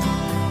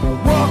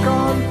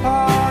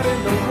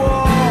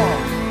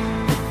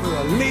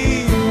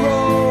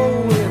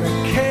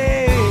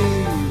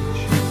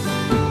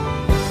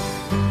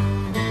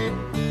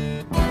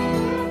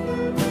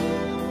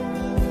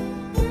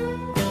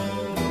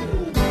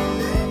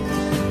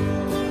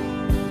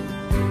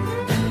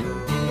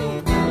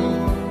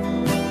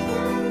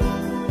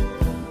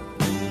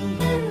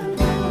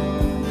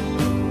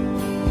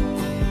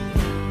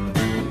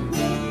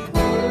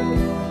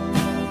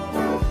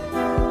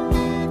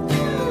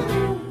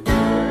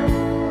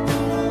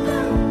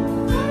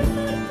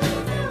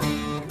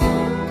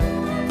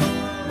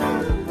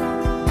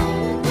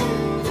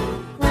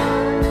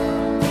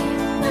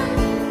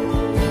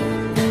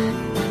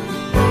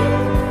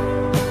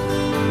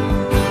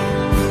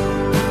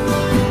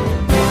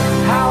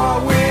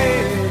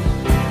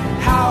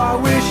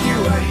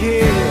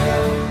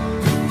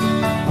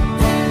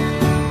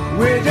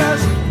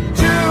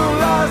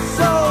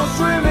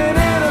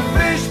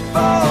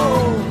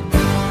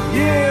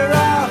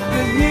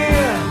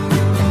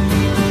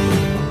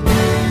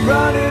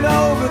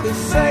the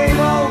same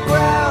old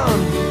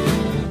ground.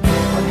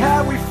 What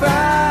have we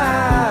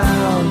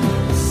found?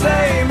 The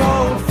same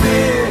old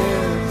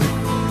fears.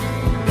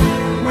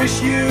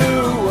 Wish you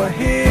were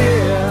here.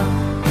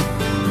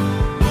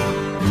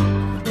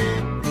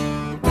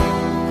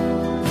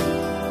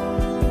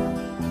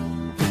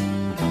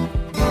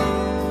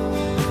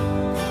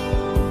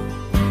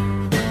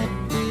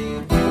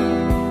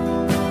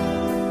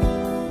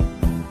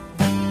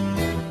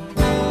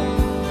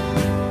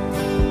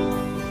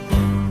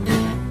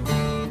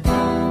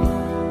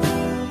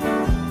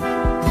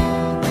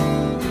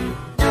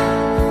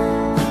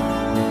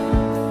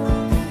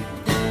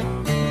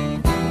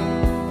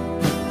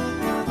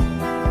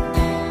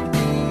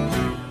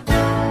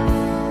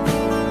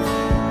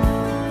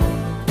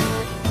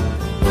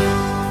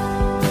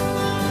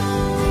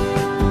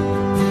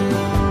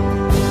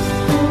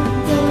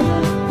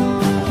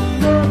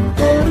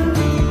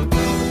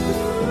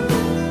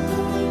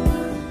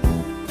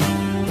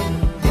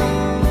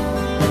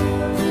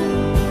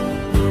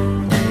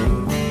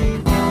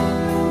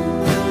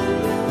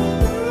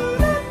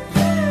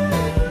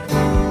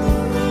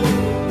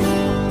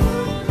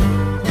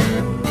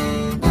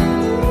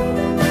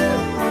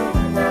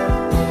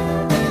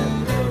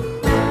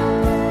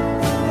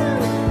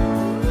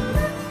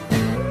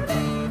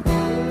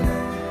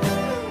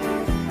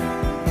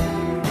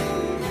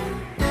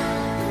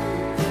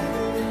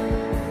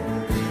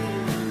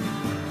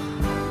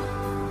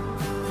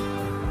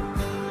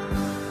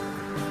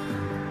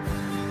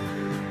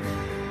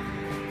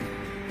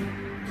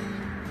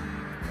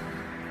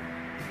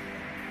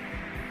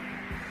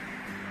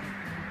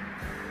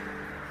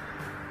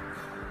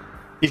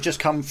 You've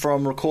just come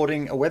from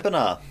recording a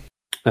webinar.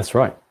 That's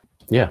right.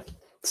 Yeah.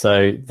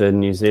 So the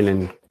New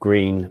Zealand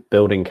Green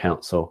Building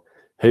Council,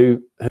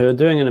 who are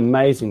doing an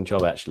amazing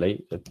job,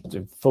 actually.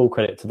 Full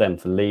credit to them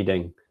for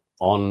leading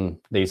on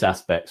these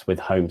aspects with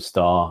Home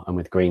Star and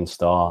with Green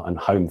Star and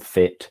Home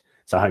Fit.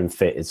 So Home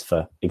Fit is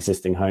for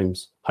existing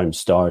homes, Home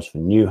Star is for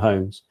new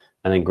homes,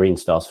 and then Green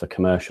Star's for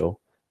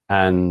commercial.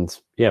 And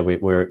yeah,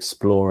 we're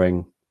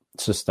exploring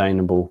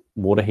sustainable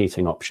water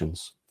heating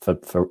options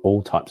for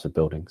all types of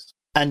buildings.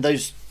 And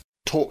those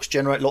talks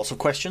generate lots of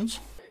questions?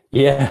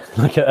 Yeah,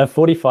 like a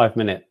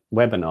 45-minute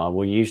webinar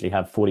will usually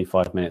have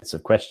 45 minutes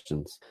of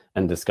questions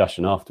and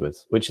discussion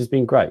afterwards, which has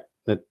been great.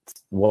 That's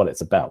what it's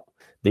about.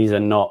 These are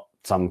not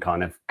some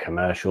kind of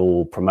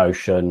commercial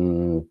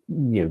promotion,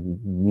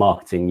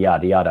 marketing,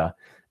 yada, yada.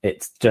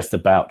 It's just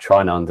about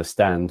trying to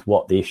understand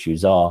what the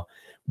issues are,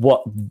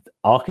 what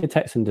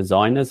architects and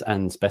designers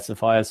and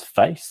specifiers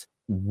face,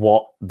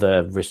 what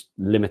the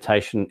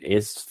limitation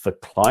is for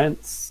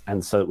clients,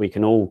 and so that we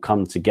can all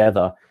come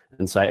together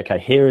and say, okay,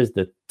 here is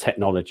the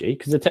technology,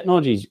 because the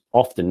technology is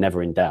often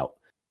never in doubt.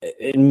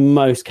 In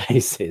most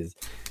cases,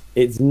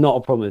 it's not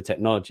a problem with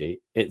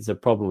technology, it's a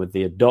problem with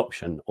the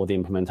adoption or the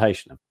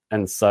implementation.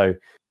 And so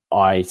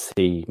I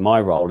see my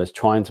role as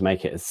trying to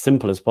make it as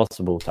simple as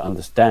possible to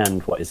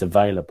understand what is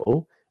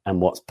available and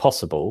what's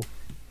possible.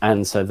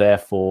 And so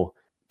therefore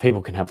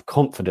people can have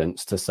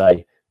confidence to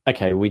say,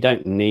 okay, we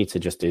don't need to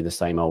just do the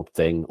same old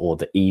thing or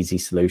the easy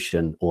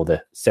solution or the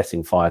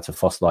setting fire to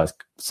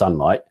fossilized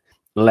sunlight.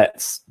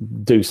 Let's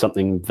do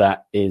something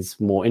that is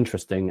more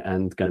interesting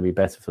and going to be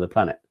better for the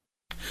planet.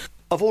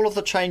 Of all of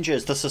the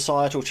changes, the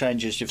societal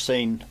changes you've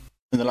seen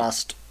in the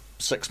last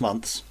 6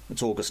 months,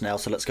 it's August now,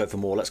 so let's go for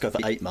more, let's go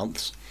for 8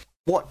 months.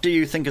 What do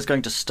you think is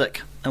going to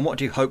stick and what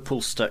do you hope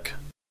will stick?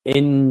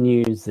 In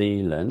New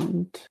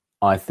Zealand,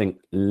 I think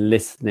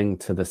listening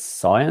to the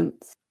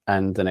science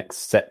and an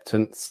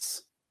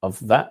acceptance of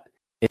that,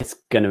 it's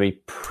going to be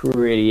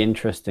pretty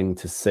interesting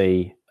to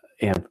see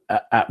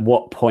at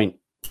what point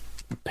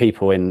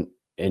people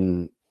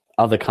in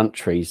other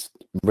countries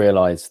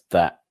realize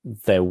that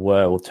there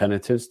were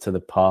alternatives to the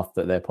path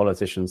that their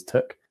politicians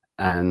took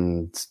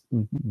and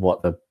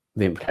what the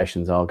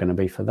implications are going to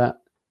be for that.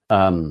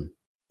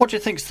 What do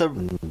you think's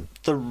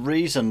the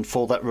reason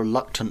for that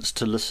reluctance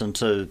to listen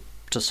to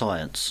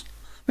science?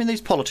 I mean,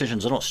 these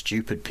politicians are not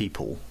stupid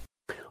people.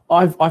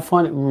 I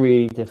find it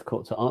really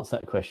difficult to answer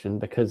that question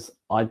because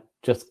I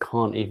just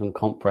can't even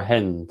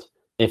comprehend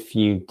if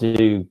you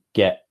do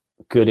get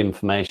good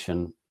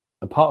information,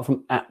 apart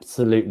from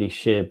absolutely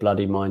sheer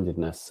bloody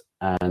mindedness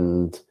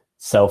and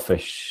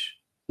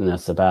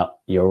selfishness about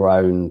your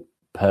own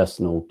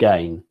personal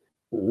gain,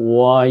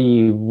 why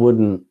you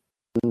wouldn't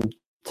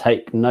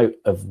take note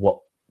of what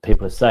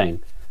people are saying.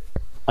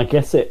 I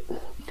guess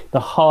the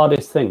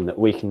hardest thing that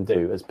we can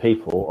do as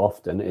people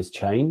often is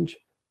change.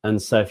 And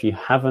so if you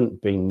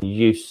haven't been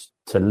used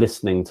to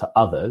listening to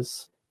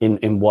others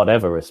in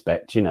whatever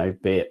respect, be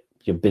it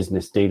your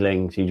business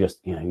dealings,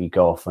 you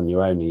go off on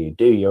your own and you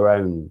do your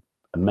own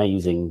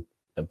amazing,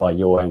 by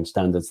your own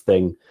standards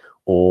thing,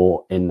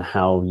 or in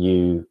how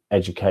you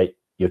educate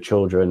your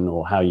children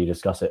or how you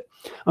discuss it.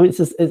 I mean, it's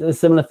a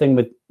similar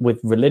thing with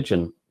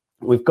religion.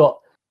 We've got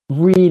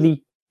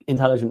really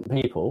intelligent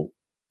people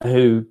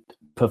who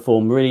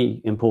perform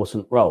really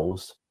important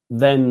roles.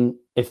 Then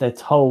if they're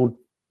told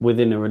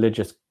within a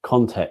religious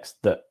context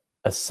that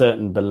a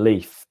certain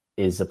belief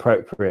is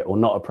appropriate or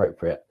not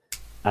appropriate,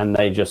 and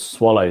they just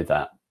swallow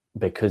that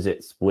because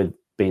it's with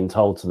being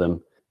told to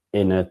them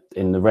in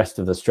the rest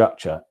of the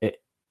structure.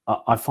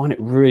 I find it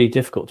really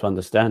difficult to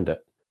understand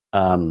it.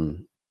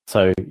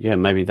 So yeah,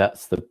 maybe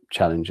that's the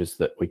challenge, is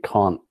that we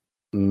can't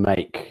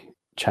make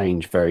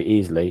change very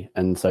easily,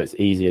 and so it's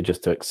easier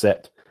just to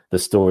accept the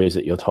stories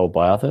that you're told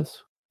by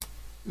others.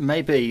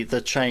 Maybe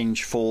the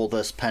change for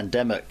this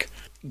pandemic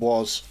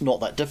was not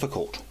that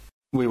difficult.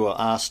 We were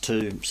asked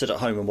to sit at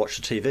home and watch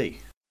the TV.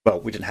 Well,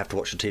 we didn't have to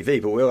watch the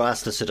TV, but we were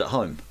asked to sit at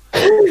home.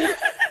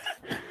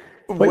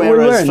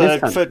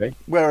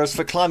 Whereas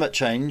for climate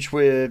change,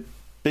 we're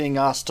being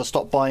asked to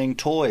stop buying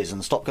toys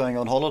and stop going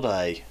on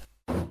holiday.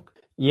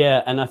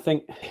 Yeah, and I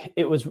think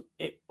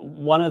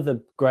one of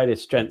the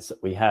greatest strengths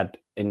that we had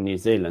in New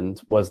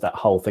Zealand was that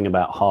whole thing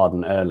about hard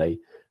and early,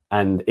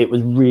 and it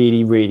was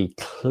really, really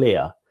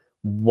clear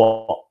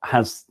what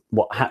had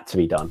to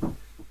be done.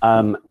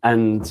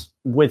 And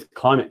with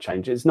climate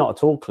change, it's not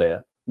at all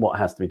clear what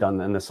has to be done,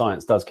 and the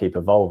science does keep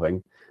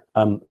evolving.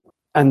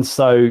 And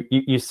so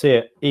you see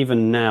it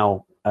even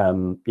now,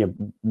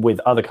 with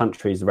other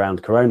countries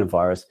around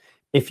coronavirus.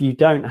 If you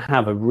don't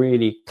have a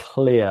really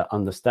clear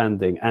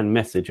understanding and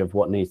message of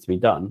what needs to be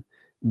done,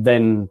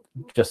 then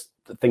just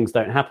things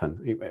don't happen.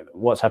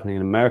 What's happening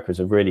in America is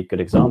a really good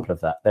example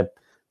of that.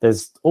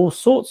 There's all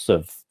sorts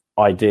of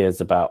ideas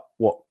about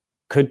what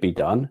could be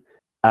done.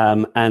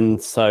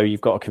 And so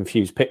you've got a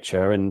confused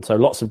picture. And so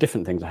lots of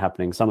different things are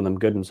happening, some of them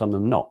good and some of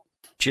them not.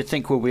 Do you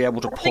think we'll be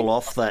able to pull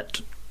off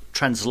that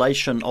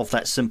translation of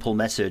that simple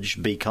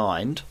message, be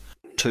kind,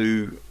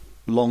 to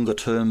longer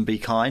term, be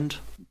kind?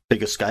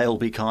 Bigger scale,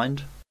 be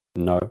kind?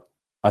 No.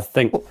 I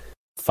think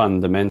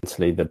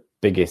fundamentally the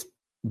biggest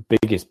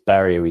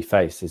barrier we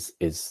face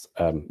is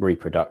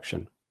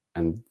reproduction,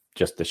 and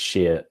just the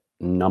sheer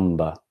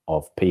number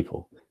of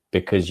people,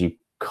 because you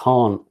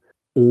can't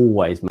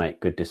always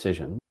make good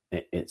decisions.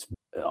 It's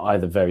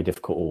either very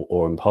difficult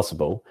or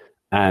impossible.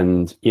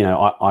 And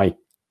I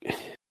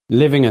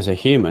living as a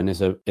human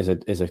is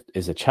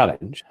a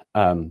challenge,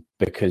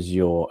 because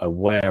you're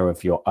aware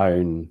of your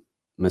own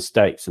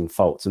mistakes and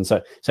faults, and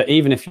so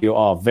even if you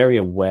are very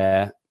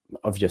aware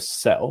of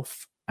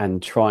yourself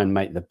and try and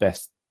make the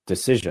best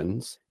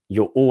decisions,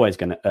 you're always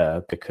going to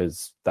err,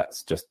 because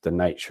that's just the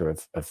nature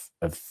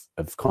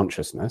of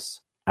consciousness.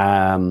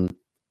 And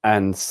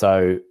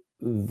so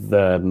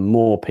the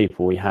more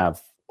people we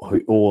have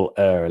who all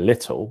err a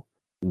little,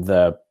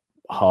 the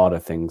harder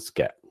things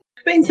get.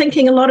 I've been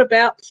thinking a lot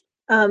about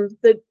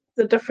the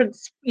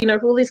difference,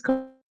 all these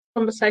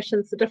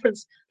conversations, the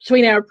difference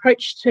between our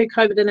approach to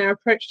COVID and our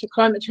approach to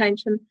climate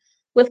change. And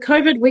with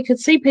COVID, we could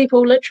see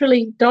people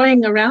literally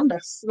dying around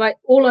us, like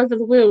all over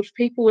the world.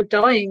 People were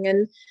dying,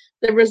 and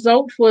the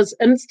result was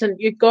instant.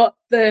 You got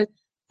the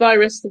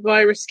virus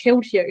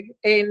killed you,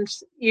 and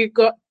you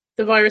got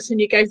the virus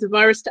and you gave the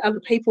virus to other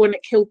people and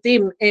it killed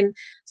them. And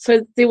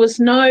so there was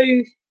no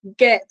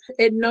gap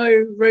and no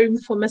room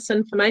for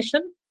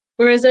misinformation.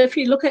 Whereas if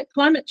you look at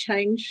climate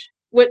change,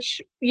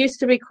 which used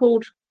to be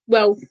called,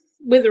 well,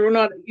 whether or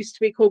not it used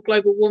to be called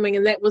global warming,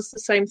 and that was the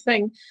same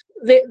thing,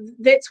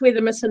 that's where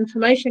the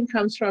misinformation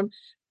comes from.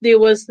 There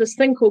was this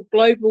thing called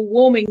global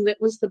warming that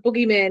was the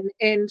boogeyman,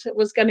 and it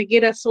was going to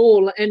get us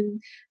all.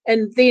 And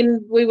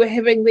then we were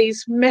having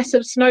these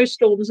massive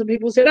snowstorms, and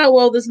people said, oh,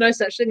 well, there's no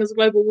such thing as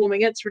global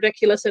warming. It's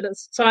ridiculous, and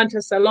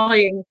scientists are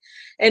lying.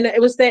 And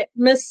it was that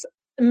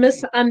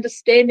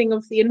misunderstanding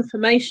of the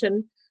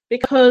information,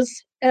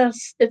 because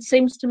it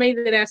seems to me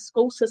that our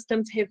school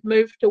systems have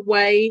moved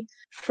away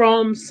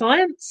from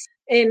science.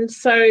 And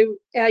so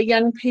our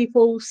young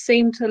people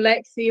seem to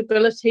lack the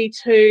ability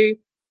to,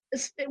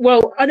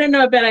 well, I don't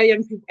know about our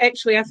young people.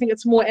 Actually, I think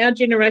it's more our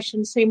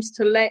generation seems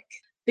to lack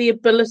the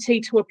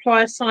ability to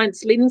apply a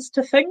science lens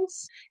to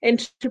things and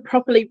to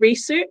properly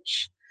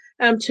research,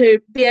 to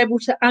be able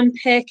to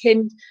unpack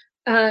and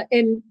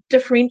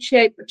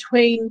differentiate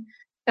between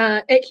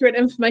accurate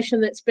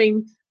information that's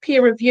been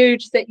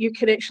peer-reviewed, that you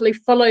can actually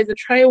follow the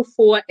trail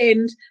for,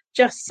 and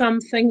just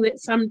something that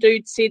some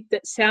dude said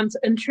that sounds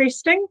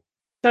interesting.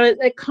 So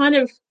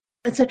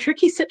it's a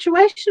tricky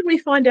situation we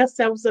find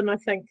ourselves in, I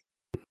think.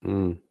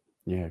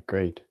 Yeah,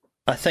 agreed.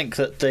 I think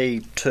that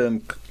the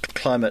term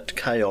climate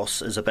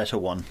chaos is a better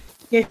one.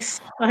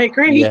 Yes, I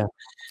agree. Yeah,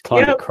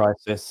 climate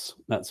crisis,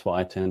 that's what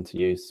I tend to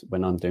use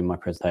when I'm doing my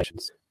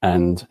presentations.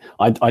 And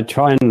I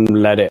try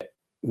and let it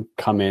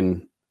come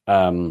in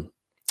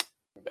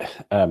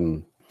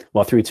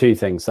through two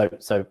things.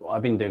 So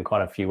I've been doing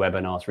quite a few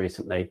webinars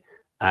recently,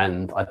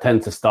 and I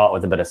tend to start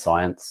with a bit of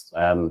science,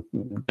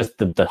 just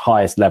the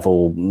highest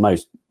level,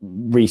 most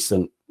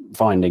recent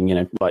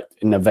finding. Like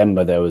in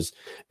November there was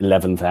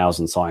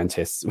 11,000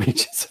 scientists,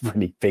 which is a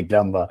really big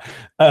number,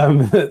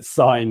 that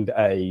signed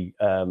a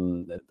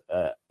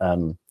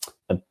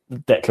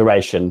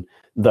declaration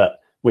that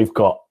we've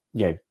got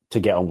to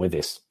get on with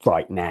this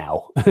right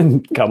now.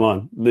 Come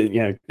on,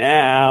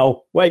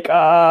 now, wake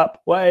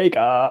up.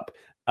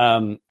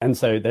 And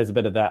so there's a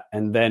bit of that,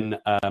 and then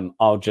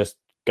I'll just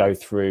go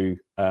through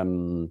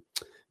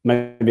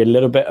maybe a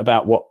little bit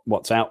about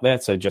what's out there.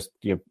 So just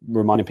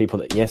reminding people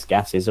that yes,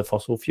 gas is a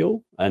fossil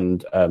fuel,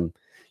 and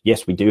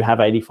yes, we do have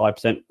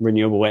 85%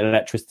 renewable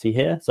electricity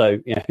here. So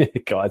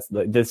guys,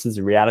 this is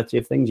the reality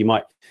of things. You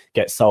might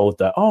get sold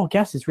that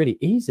gas is really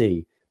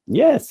easy.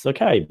 Yes,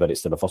 okay, but it's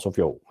still a fossil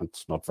fuel.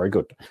 It's not very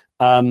good.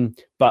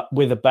 But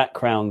with a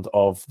background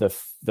of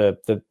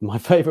my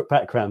favorite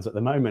backgrounds at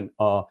the moment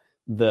are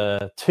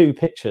the two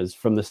pictures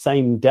from the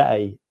same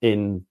day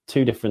in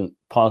two different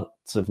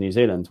parts of New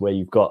Zealand, where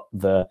you've got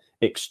the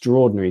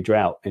extraordinary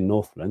drought in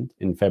Northland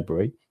in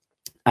February,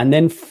 and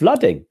then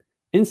flooding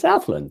in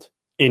Southland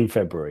in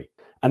February.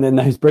 And then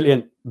those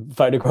brilliant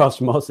photographs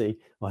from Aussie,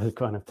 well,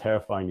 kind of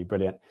terrifyingly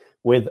brilliant,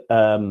 with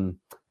know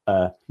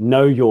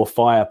your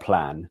fire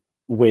plan,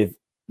 with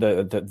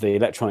the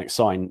electronic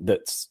sign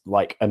that's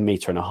like 1.5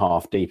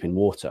 meters deep in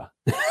water.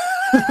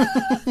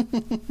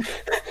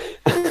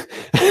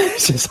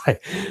 It's just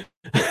like,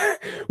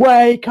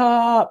 wake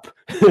up,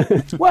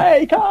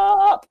 wake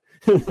up.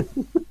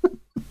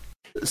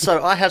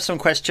 So I had some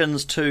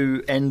questions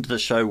to end the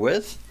show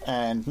with,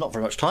 and not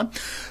very much time.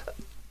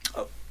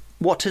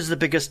 What is the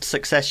biggest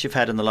success you've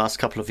had in the last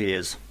couple of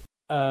years?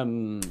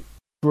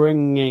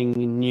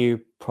 Bringing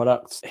new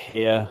products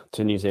here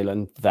to New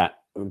Zealand that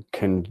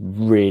can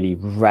really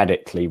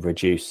radically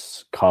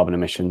reduce carbon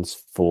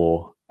emissions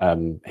for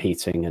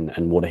heating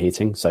and water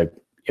heating. So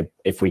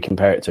if we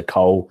compare it to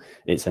coal,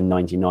 it's a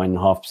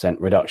 99.5%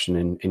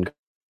 reduction in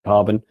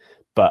carbon.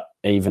 But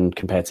even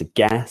compared to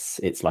gas,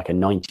 it's like a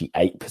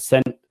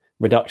 98%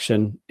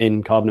 reduction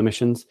in carbon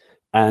emissions.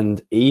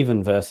 And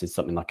even versus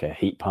something like a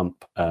heat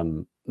pump,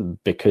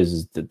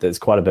 because there's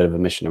quite a bit of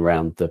emission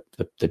around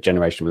the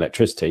generation of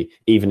electricity,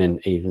 even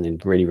in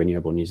really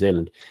renewable New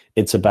Zealand,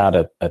 it's about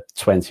a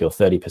 20 or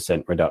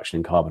 30% reduction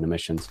in carbon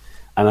emissions.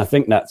 And I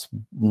think that's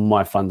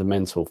my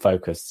fundamental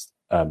focus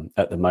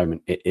at the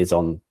moment. It is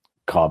on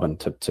carbon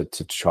to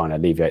try and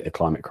alleviate the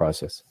climate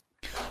crisis.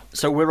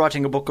 So we're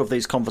writing a book of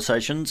these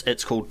conversations.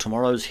 It's called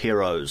Tomorrow's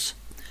Heroes.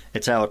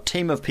 It's our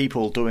team of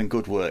people doing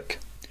good work.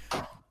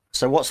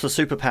 So what's the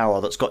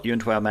superpower that's got you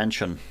into our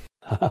mansion?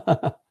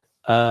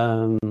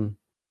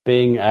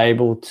 Being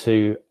able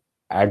to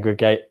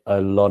aggregate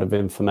a lot of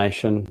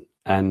information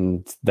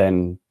and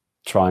then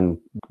try and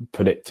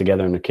put it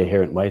together in a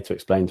coherent way to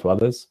explain to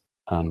others.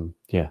 That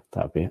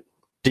would be it.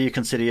 Do you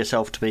consider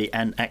yourself to be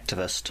an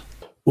activist?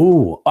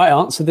 Ooh, I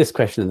answered this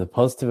question in the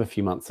positive a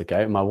few months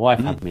ago. My wife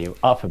had me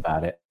up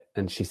about it,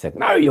 and she said,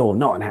 "No, you're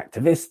not an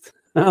activist."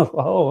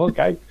 Oh,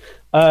 okay.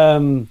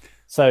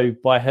 So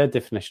by her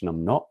definition,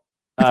 I'm not.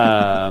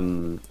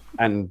 And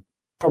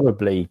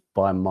probably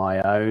by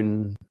my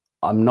own,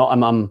 I'm not.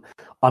 I'm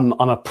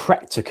a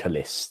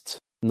practicalist,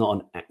 not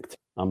an act.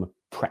 I'm a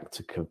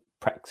practical.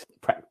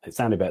 It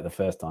sounded better the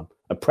first time.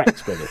 A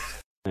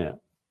practicalist. Yeah.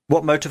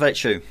 What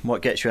motivates you?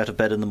 What gets you out of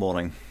bed in the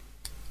morning?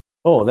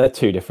 Oh, they're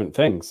two different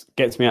things.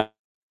 Gets me out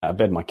of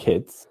bed, my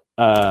kids.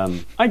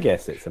 I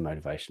guess it's a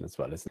motivation as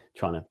well, isn't it?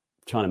 Trying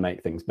to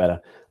make things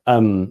better.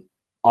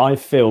 I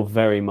feel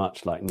very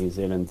much like New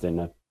Zealand's in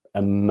an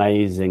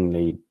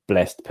amazingly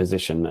blessed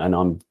position, and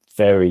I'm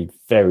very,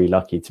 very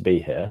lucky to be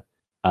here.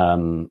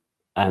 And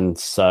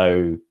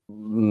so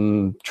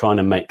trying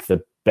to make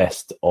the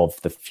best of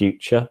the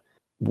future,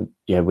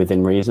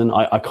 within reason.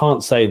 I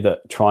can't say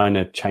that trying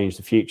to change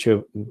the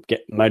future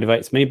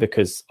motivates me,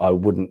 because I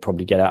wouldn't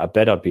probably get out of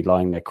bed. I'd be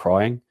lying there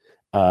crying.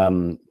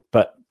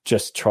 But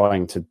just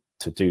trying to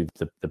do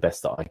the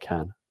best that I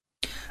can.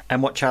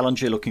 And what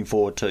challenge are you looking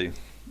forward to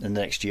in the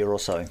next year or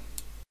so?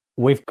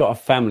 We've got a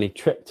family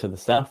trip to the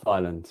South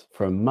Island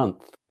for a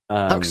month.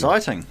 How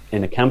exciting.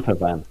 In a camper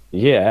van.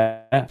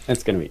 Yeah,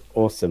 it's going to be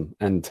awesome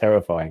and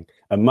terrifying.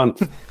 A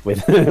month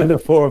with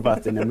the four of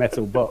us in a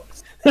metal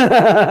box.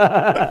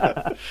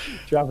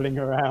 Traveling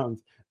around.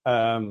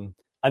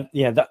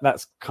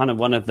 That's kind of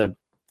one of the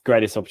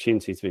greatest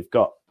opportunities we've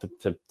got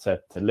to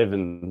live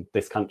in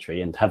this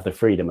country and have the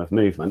freedom of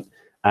movement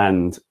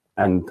and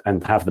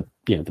have the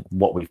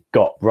what we've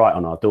got right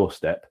on our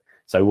doorstep.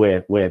 So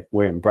we're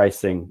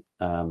embracing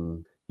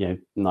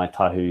Ngāi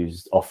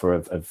Tahu's offer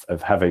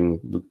of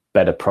having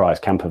better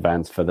priced camper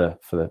vans for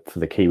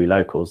the Kiwi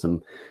locals,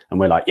 and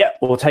we're like, yeah,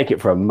 we'll take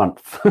it for a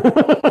month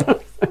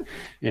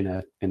in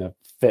a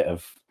fit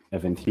of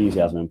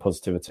enthusiasm and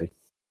positivity.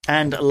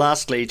 And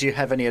lastly, do you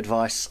have any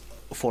advice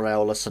for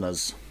our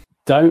listeners?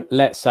 Don't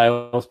let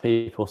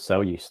salespeople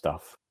sell you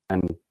stuff,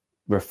 and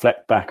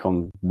reflect back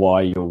on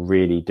why you're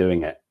really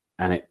doing it.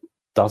 And it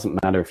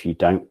doesn't matter if you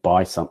don't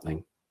buy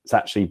something. It's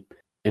actually,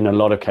 in a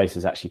lot of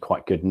cases, actually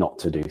quite good not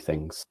to do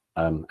things,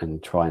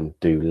 and try and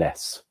do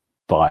less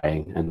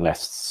buying and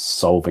less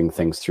solving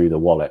things through the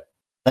wallet.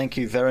 Thank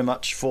you very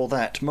much for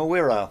that.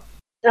 Mawera.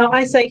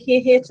 I say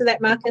hear to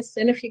that, Marcus.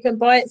 And if you can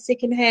buy it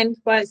secondhand,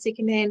 buy it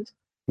secondhand.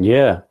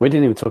 Yeah, we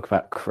didn't even talk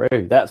about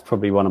Crew. That's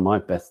probably one of my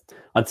best.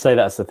 I'd say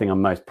that's the thing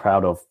I'm most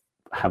proud of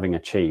having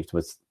achieved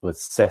was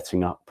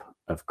setting up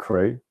of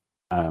Crew,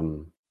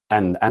 and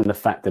the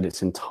fact that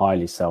it's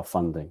entirely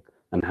self-funding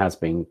and has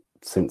been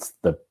since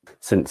the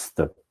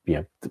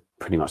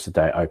pretty much the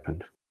day it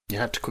opened. You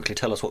have to quickly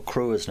tell us what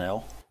Crew is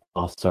now.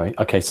 Oh, sorry.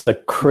 Okay, so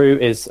CREW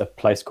is a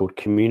place called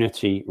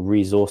Community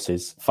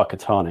Resources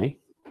Whakatane,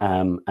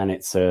 and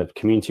it's a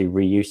community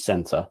reuse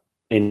centre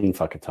in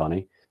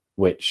Whakatane,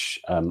 which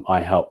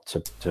I helped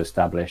to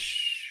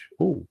establish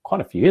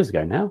quite a few years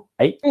ago now,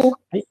 eight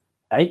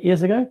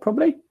years ago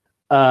probably.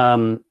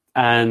 And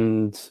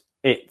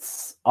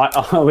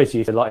I always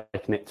used to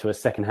liken it to a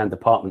second-hand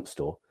department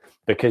store,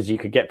 because you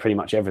could get pretty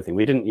much everything.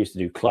 We didn't used to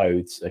do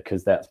clothes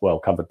because that's well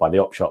covered by the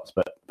op shops,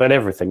 but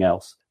everything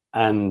else.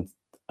 And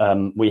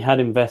we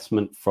had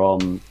investment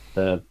from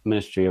the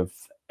Ministry of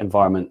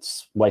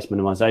Environment's Waste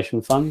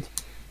Minimisation Fund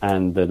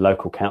and the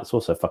local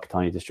council, so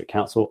Whakatane District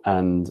Council,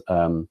 and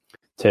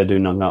Te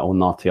Adunanga o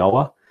Ngāti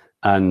Awa.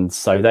 And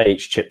so they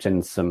each chipped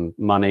in some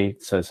money.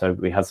 So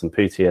we had some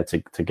pūtea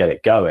to get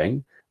it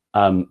going.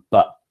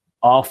 But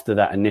after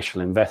that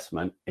initial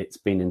investment, it's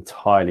been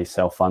entirely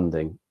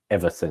self-funding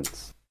ever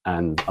since.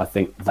 And I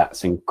think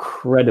that's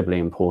incredibly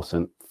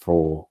important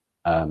for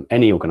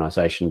any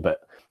organisation.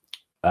 But,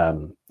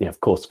 of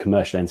course,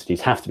 commercial entities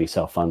have to be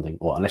self-funding,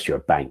 or unless you're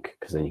a bank,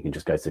 because then you can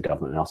just go to the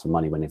government and ask for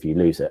money whenever you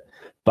lose it.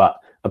 But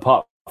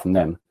apart from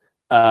them,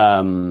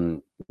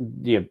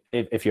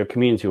 if you're a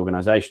community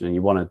organisation and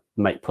you want to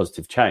make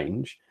positive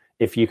change,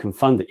 if you can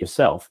fund it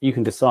yourself, you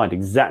can decide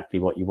exactly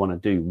what you want to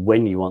do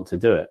when you want to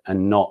do it,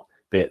 and not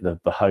be at the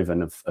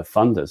behoven of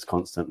funders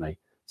constantly.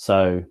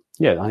 So,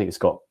 I think it's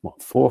got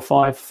 4 or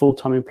 5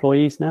 full-time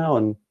employees now,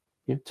 and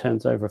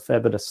turns over a fair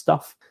bit of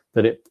stuff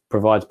that it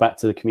provides back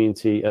to the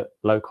community at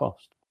low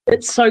cost.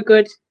 It's so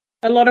good.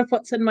 A lot of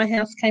what's in my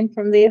house came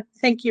from there.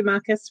 Thank you,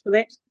 Marcus, for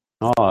that.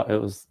 Oh, it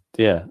was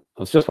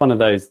just one of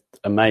those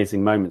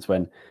amazing moments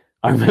when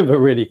I remember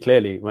really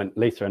clearly when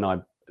Lisa and I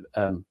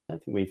don't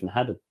think we even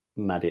had a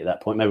Maddie at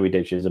that point. Maybe we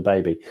did. She was a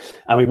baby.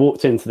 And we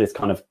walked into this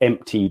kind of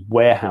empty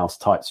warehouse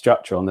type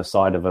structure on the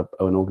side of an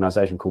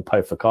organisation called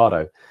Po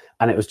Whakaaro.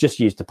 And it was just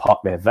used to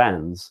park their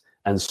vans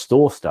and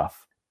store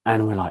stuff.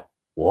 And we're like,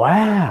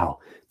 wow,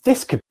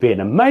 this could be an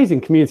amazing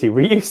community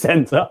reuse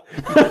centre.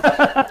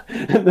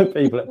 And the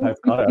people at Po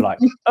Whakaaro are like,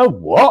 oh,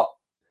 what?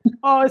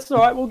 Oh, it's all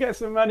right. We'll get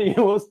some money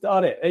and we'll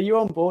start it. Are you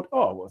on board?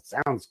 Oh, well,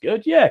 sounds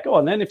good. Yeah, go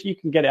on then if you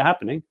can get it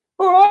happening.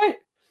 All right.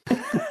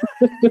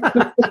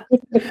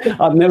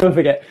 I'll never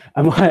forget.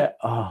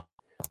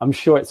 I'm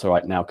sure it's all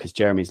right now because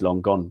Jeremy's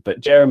long gone.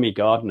 But Jeremy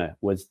Gardner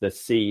was the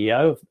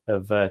CEO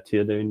of Te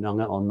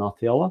Adunanga o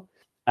Ngāti Awa.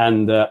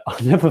 And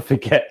I'll never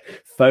forget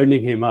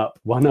phoning him up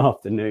one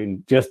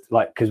afternoon, just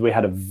like because we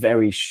had a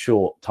very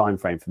short time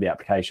frame for the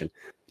application.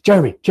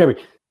 Jeremy,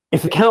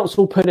 if the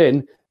council put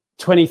in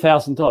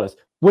 $20,000,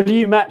 will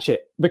you match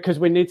it? Because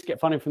we need to get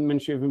funding from the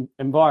Ministry of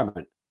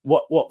Environment.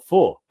 What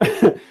for?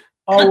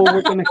 Oh, well,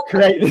 we're going to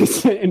create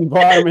this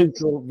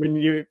environmental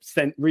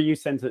reuse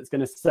centre that's going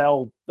to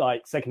sell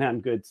like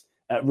secondhand goods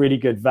at really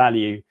good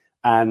value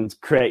and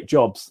create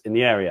jobs in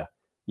the area.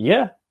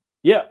 Yeah,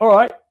 all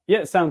right. Yeah,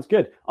 it sounds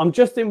good. I'm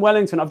just in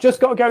Wellington. I've just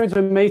got to go into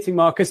a meeting,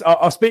 Marcus.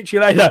 I'll speak to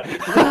you later.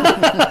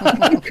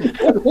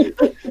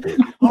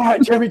 All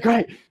right, Jeremy,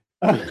 great.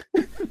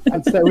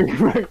 And so we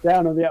wrote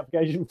down on the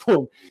application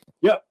form,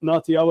 yep,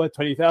 Ngāti Awa,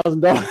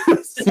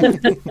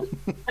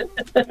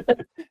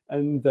 $20,000.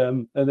 And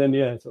then,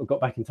 sort of got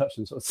back in touch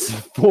and sort of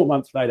 4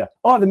 months later,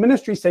 oh, the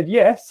ministry said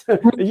yes. Are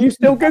you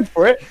still good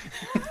for it?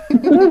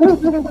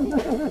 That's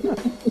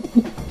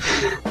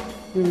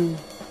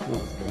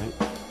great.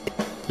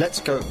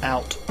 Let's go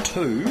out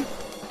to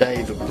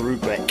Dave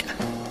Brubeck.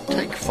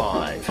 Take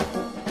 5.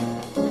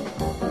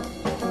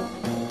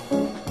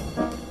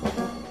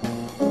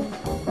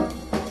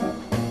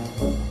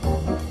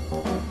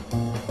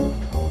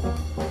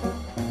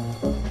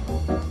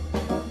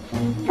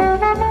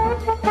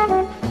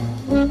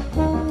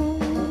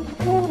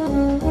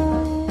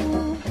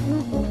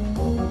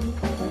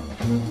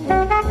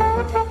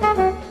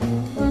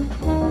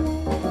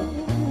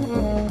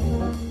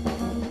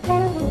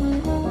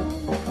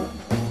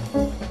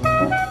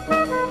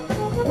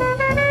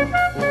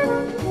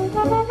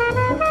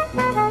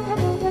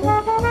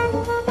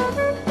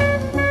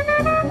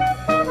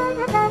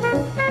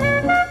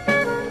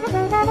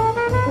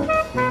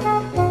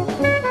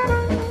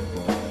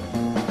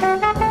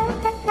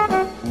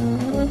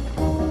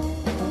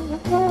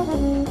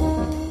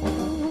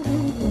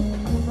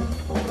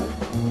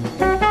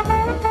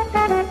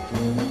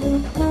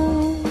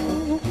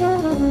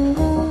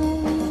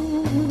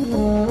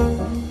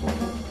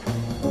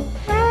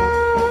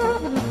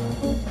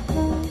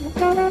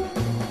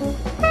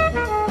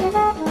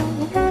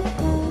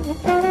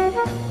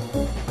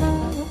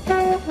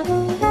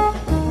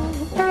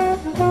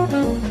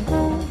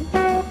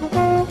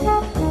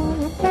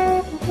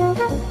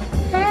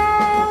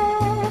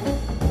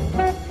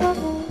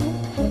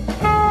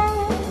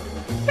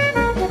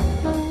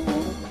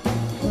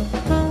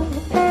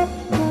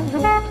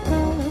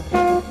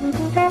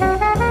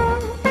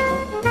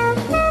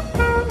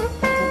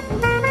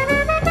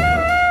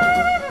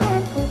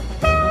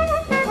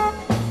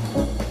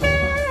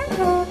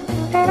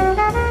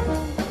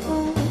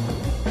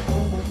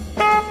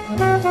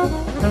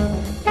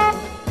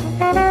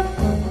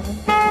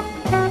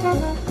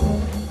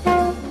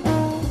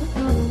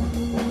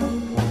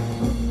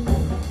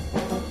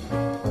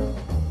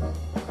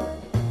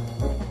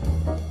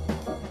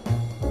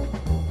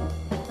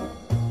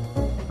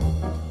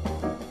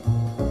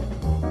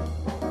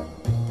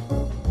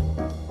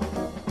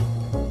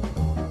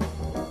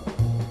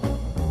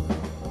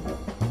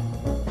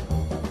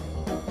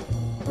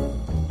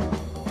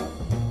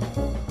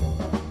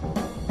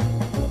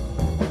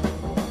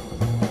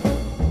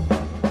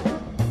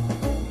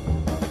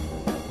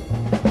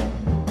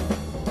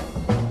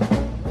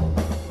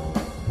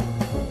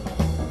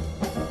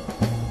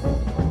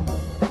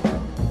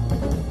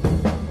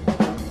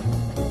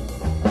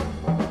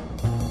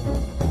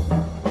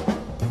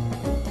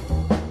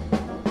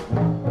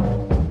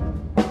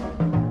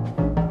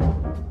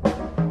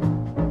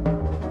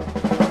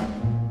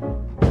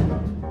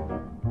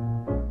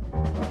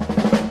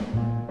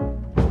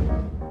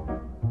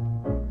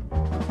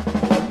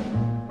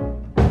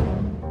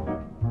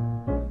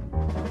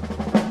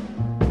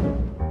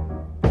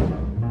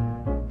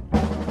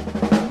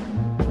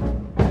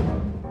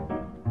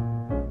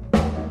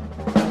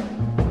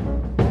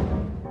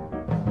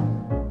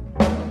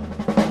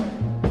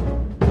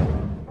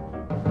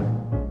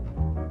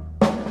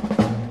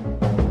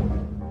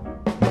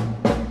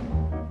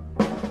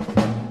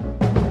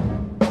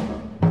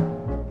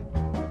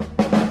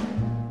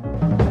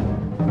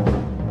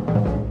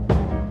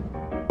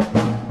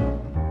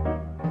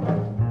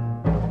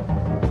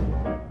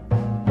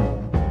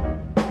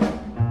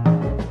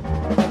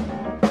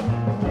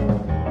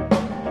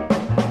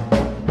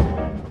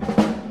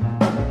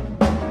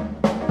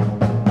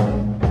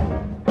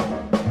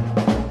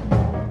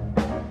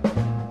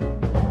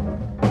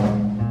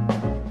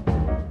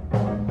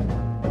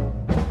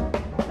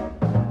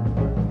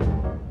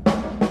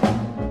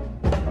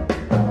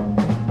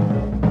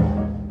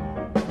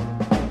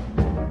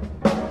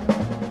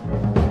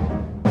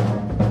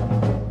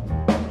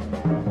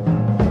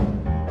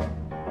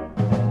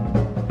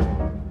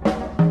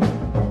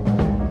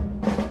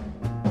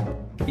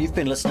 You've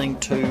been listening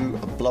to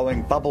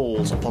Blowing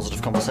Bubbles,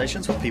 positive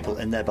conversations with people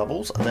in their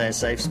bubbles, their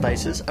safe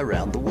spaces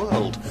around the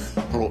world.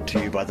 Brought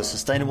to you by the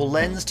Sustainable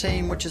Lens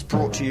team, which is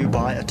brought to you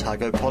by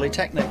Otago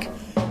Polytechnic.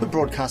 We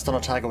broadcast on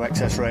Otago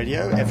Access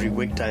Radio every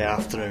weekday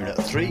afternoon at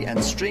 3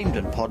 and streamed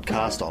and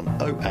podcast on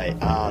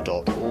oar.org.nz.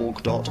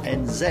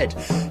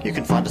 You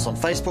can find us on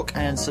Facebook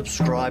and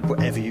subscribe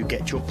wherever you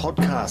get your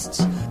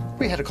podcasts.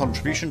 We had a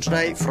contribution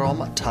today from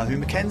Tahu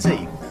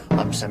Mackenzie.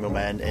 I'm Samuel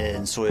Mann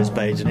in Sawyers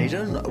Bay,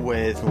 Dunedin,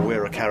 with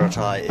Mawera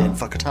Karatai in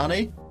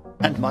Whakatane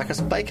and Marcus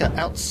Baker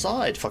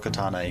outside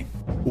Whakatane.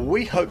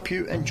 We hope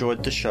you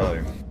enjoyed the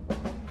show.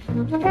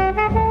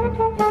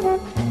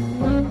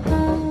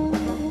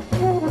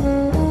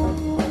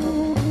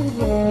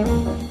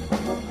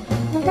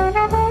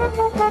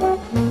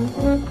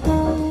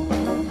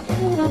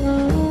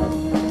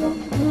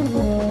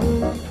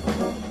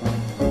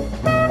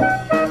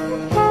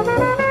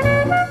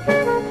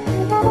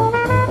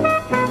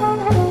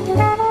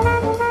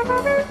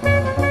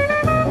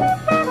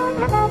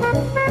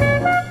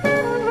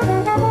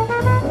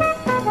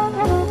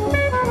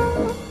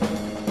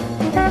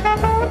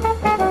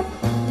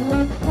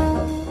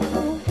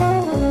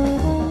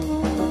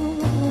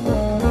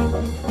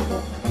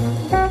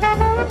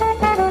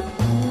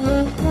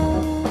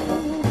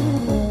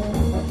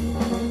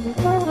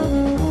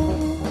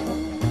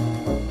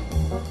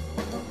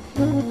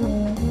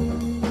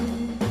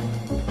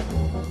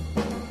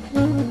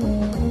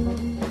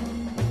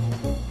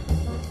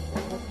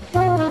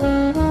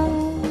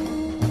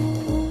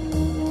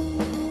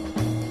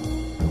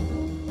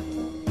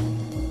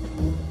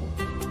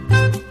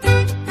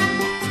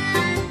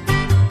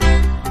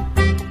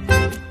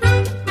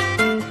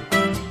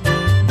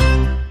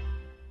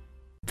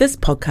 This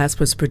podcast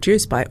was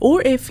produced by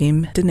OAR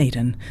FM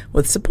Dunedin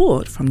with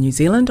support from New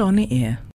Zealand On the Air.